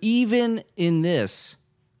 So even in this,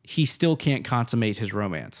 he still can't consummate his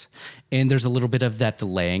romance. And there's a little bit of that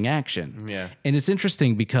delaying action. Yeah. And it's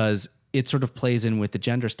interesting because it sort of plays in with the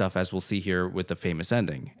gender stuff, as we'll see here with the famous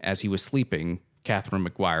ending. As he was sleeping, Catherine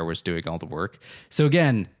McGuire was doing all the work. So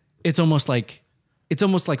again, it's almost like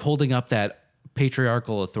holding up that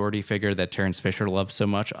patriarchal authority figure that Terrence Fisher loves so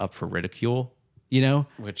much up for ridicule,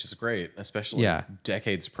 Which is great, especially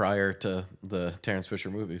decades prior to the Terrence Fisher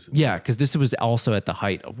movies. Yeah, because this was also at the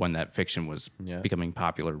height of when that fiction was becoming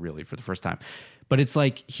popular really for the first time. But it's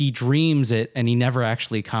like he dreams it and he never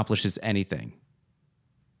actually accomplishes anything.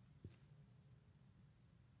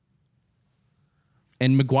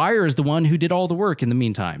 And McGuire is the one who did all the work in the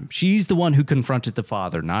meantime. She's the one who confronted the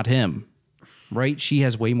father, not him. Right? She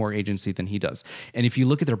has way more agency than he does. And if you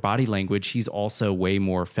look at their body language, he's also way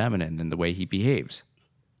more feminine in the way he behaves.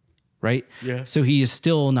 Right? Yeah. So he is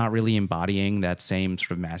still not really embodying that same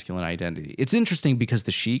sort of masculine identity. It's interesting because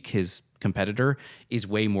the Sheik, his competitor, is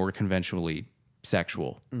way more conventionally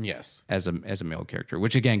sexual. Yes. As a male character,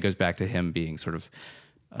 which again goes back to him being sort of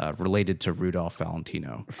related to Rudolph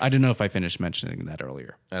Valentino. I don't know if I finished mentioning that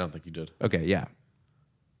earlier. I don't think you did. Okay, yeah.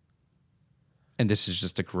 And this is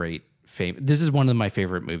just a great this is one of my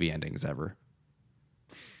favorite movie endings ever.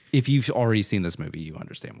 If you've already seen this movie, you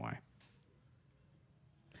understand why.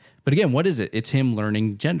 But again, what is it? It's him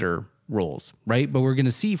learning gender roles, right? But we're going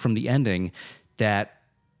to see from the ending that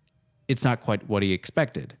it's not quite what he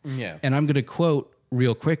expected. Yeah. And I'm going to quote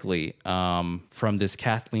real quickly from this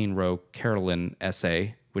Kathleen Rowe Carolyn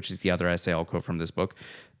essay, which is the other essay I'll quote from this book,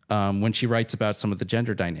 when she writes about some of the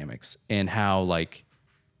gender dynamics and how like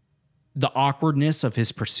the awkwardness of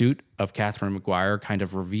his pursuit of Catherine McGuire kind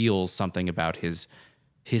of reveals something about his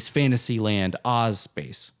Fantasyland Oz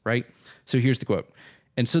space, right? So here's the quote.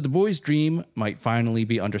 And so the boy's dream might finally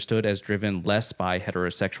be understood as driven less by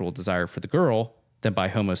heterosexual desire for the girl than by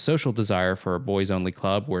homosocial desire for a boys-only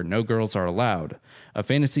club where no girls are allowed. A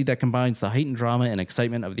fantasy that combines the heightened drama and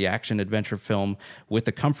excitement of the action-adventure film with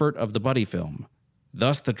the comfort of the buddy film.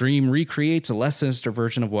 Thus, the dream recreates a less sinister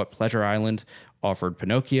version of what Pleasure Island offered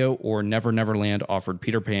Pinocchio, or Never Never Land offered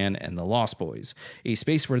Peter Pan and the Lost Boys, a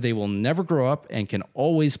space where they will never grow up and can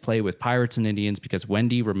always play with pirates and Indians because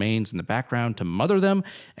Wendy remains in the background to mother them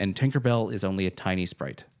and Tinkerbell is only a tiny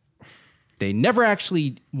sprite. They never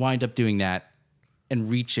actually wind up doing that and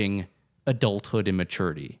reaching adulthood and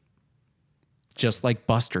maturity. Just like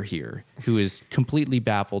Buster here, who is completely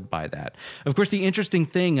baffled by that. Of course, the interesting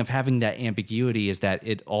thing of having that ambiguity is that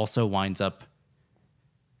it also winds up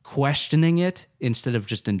questioning it instead of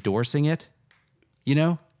just endorsing it, you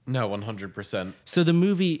know? No, 100%. So the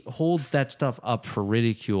movie holds that stuff up for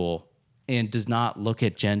ridicule and does not look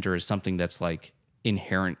at gender as something that's like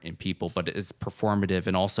inherent in people, but it's performative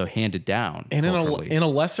and also handed down. And in a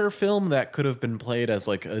lesser film that could have been played as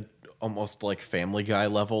like a almost like Family Guy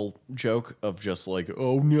level joke of just like,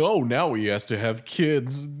 oh no, now he has to have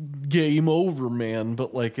kids, game over, man.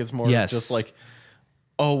 But like it's more just like,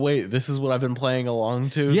 oh wait, this is what I've been playing along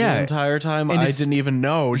to the entire time. And I didn't even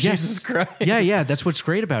know. Jesus Christ. Yeah. That's what's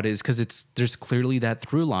great about it is because there's clearly that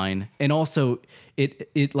through line, and also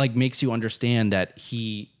it like makes you understand that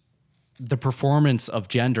the performance of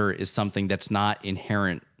gender is something that's not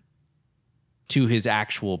inherent to his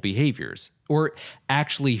actual behaviors or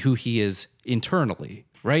actually who he is internally,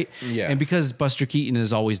 right? Yeah. And because Buster Keaton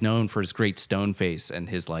is always known for his great stone face and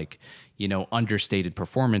his like, understated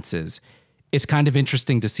performances, it's kind of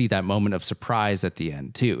interesting to see that moment of surprise at the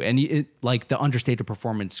end too. And like the understated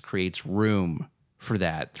performance creates room for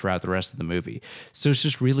that throughout the rest of the movie. So it's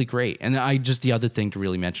just really great. And the other thing to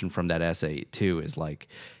really mention from that essay too is like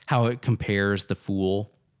how it compares the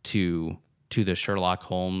Fool to the Sherlock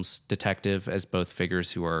Holmes detective as both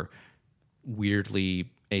figures who are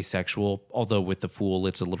weirdly asexual, although with the Fool,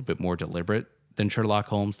 it's a little bit more deliberate than Sherlock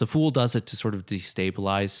Holmes. The Fool does it to sort of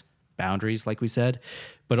destabilize boundaries, like we said,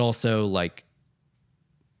 but also like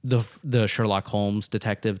the Sherlock Holmes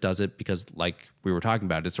detective does it because, like we were talking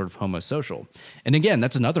about, it's sort of homosocial. And again,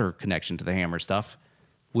 that's another connection to the Hammer stuff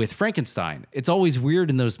with Frankenstein. It's always weird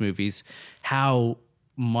in those movies how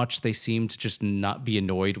much they seem to just not be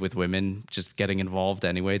annoyed with women just getting involved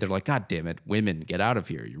anyway. They're like, God damn it, women, get out of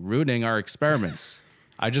here. You're ruining our experiments.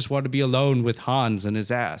 I just want to be alone with Hans and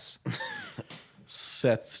his ass.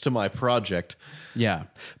 Sets to my project. Yeah.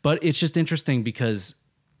 But it's just interesting because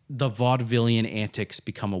the vaudevillian antics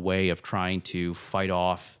become a way of trying to fight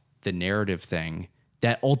off the narrative thing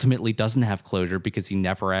that ultimately doesn't have closure because he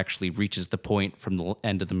never actually reaches the point from the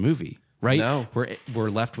end of the movie. Right? No.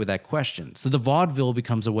 We're left with that question. So the vaudeville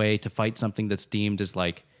becomes a way to fight something that's deemed as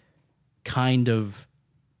like kind of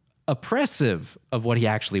oppressive of what he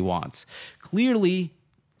actually wants. Clearly,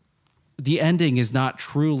 the ending is not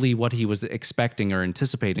truly what he was expecting or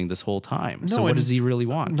anticipating this whole time. No, so what does he really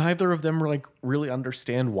want? Neither of them like really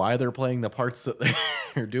understand why they're playing the parts that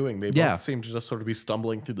they're doing. They both seem to just sort of be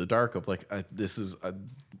stumbling through the dark of like,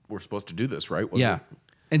 we're supposed to do this, right?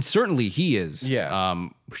 And certainly he is. Yeah.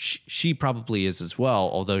 She probably is as well,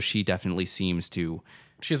 although she definitely seems to.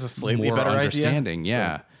 She has a slightly more better understanding. idea.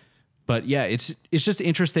 Yeah. But yeah, it's just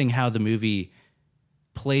interesting how the movie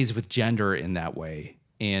plays with gender in that way.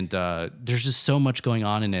 And there's just so much going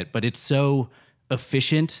on in it, but it's so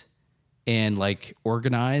efficient and like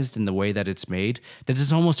organized in the way that it's made that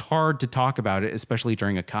it's almost hard to talk about it, especially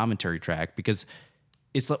during a commentary track, because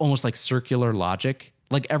it's almost like circular logic.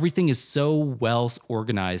 Like everything is so well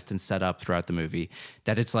organized and set up throughout the movie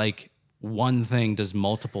that it's like one thing does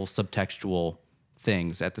multiple subtextual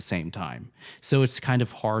things at the same time. So it's kind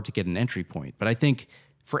of hard to get an entry point. But I think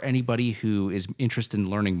for anybody who is interested in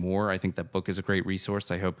learning more, I think that book is a great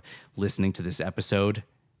resource. I hope listening to this episode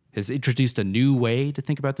has introduced a new way to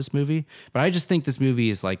think about this movie. But I just think this movie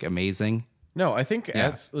is like amazing. No, I think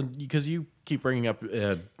because you keep bringing up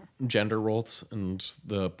gender roles and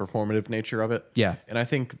the performative nature of it. Yeah. And I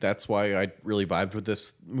think that's why I really vibed with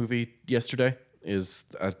this movie yesterday is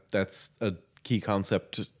that's a key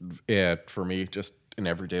concept for me just in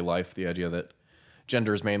everyday life. The idea that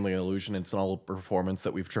gender is mainly an illusion. It's an all performance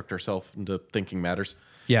that we've tricked ourselves into thinking matters.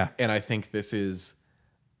 Yeah. And I think this is,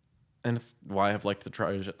 and it's why I've liked the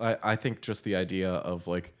try. I think just the idea of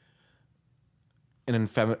like an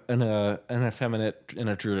effeminate, in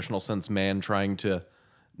a traditional sense, man trying to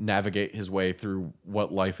navigate his way through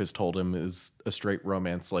what life has told him is a straight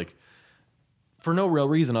romance, like for no real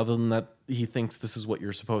reason other than that he thinks this is what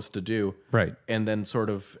you're supposed to do. Right. And then sort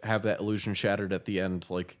of have that illusion shattered at the end.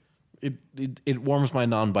 Like it warms my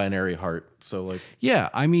non-binary heart. So like, yeah,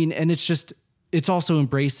 I mean, and it's also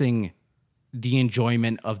embracing the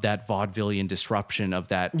enjoyment of that vaudevillian disruption of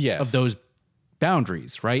that, of those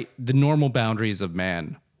boundaries, right? The normal boundaries of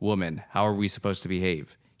man, woman, how are we supposed to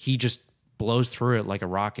behave? He just blows through it like a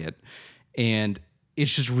rocket. And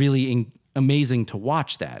it's just really amazing to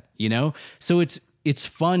watch that, you know? So it's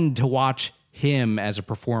fun to watch him as a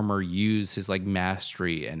performer use his like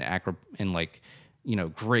mastery and like, you know,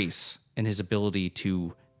 grace and his ability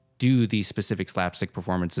to do these specific slapstick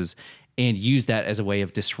performances and use that as a way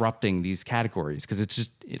of disrupting these categories. Cause it's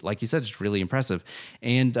just, like you said, it's really impressive.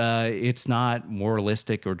 And it's not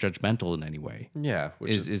moralistic or judgmental in any way. Yeah.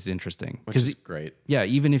 Which is interesting. Which is great. Yeah.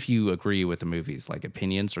 Even if you agree with the movie's like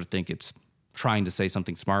opinions or think it's trying to say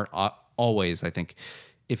something smart, always, I think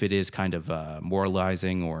if it is kind of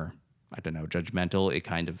moralizing or, I don't know, judgmental, it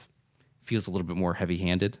kind of feels a little bit more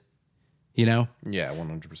heavy-handed, you know? Yeah,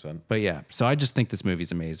 100%. But yeah, so I just think this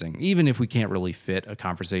movie's amazing. Even if we can't really fit a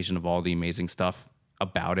conversation of all the amazing stuff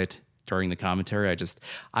about it during the commentary,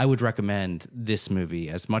 I would recommend this movie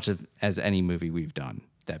as much as any movie we've done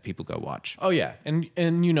that people go watch. Oh yeah, and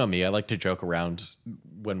you know me, I like to joke around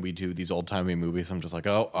when we do these old-timey movies. I'm just like,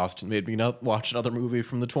 oh, Austin made me not watch another movie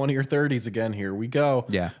from the 20s or 30s again. Here we go.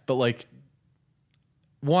 Yeah. But like,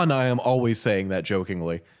 one, I am always saying that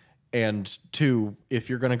jokingly. And two, if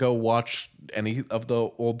you're going to go watch any of the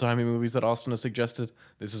old-timey movies that Austin has suggested,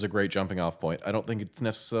 this is a great jumping off point. I don't think it's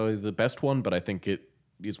necessarily the best one, but I think it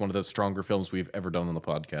is one of the stronger films we've ever done on the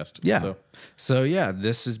podcast. Yeah. So yeah,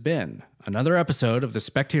 this has been another episode of the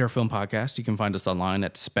Spectator Film Podcast. You can find us online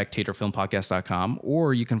at spectatorfilmpodcast.com,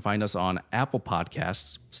 or you can find us on Apple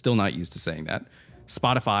Podcasts, still not used to saying that,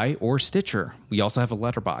 Spotify, or Stitcher. We also have a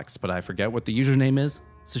letterbox, but I forget what the username is.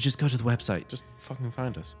 So just go to the website. Just fucking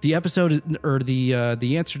find us. The episode or the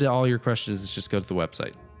answer to all your questions is just go to the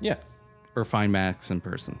website. Yeah. Or find Maxx in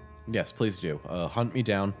person. Yes, please do. Hunt me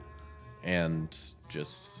down and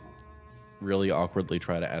just really awkwardly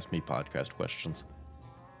try to ask me podcast questions.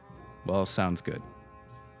 Well, sounds good.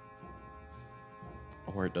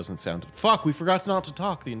 Or it doesn't sound... Fuck, we forgot not to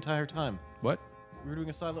talk the entire time. What? We were doing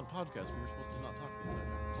a silent podcast. We were supposed to not talk the entire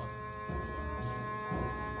time.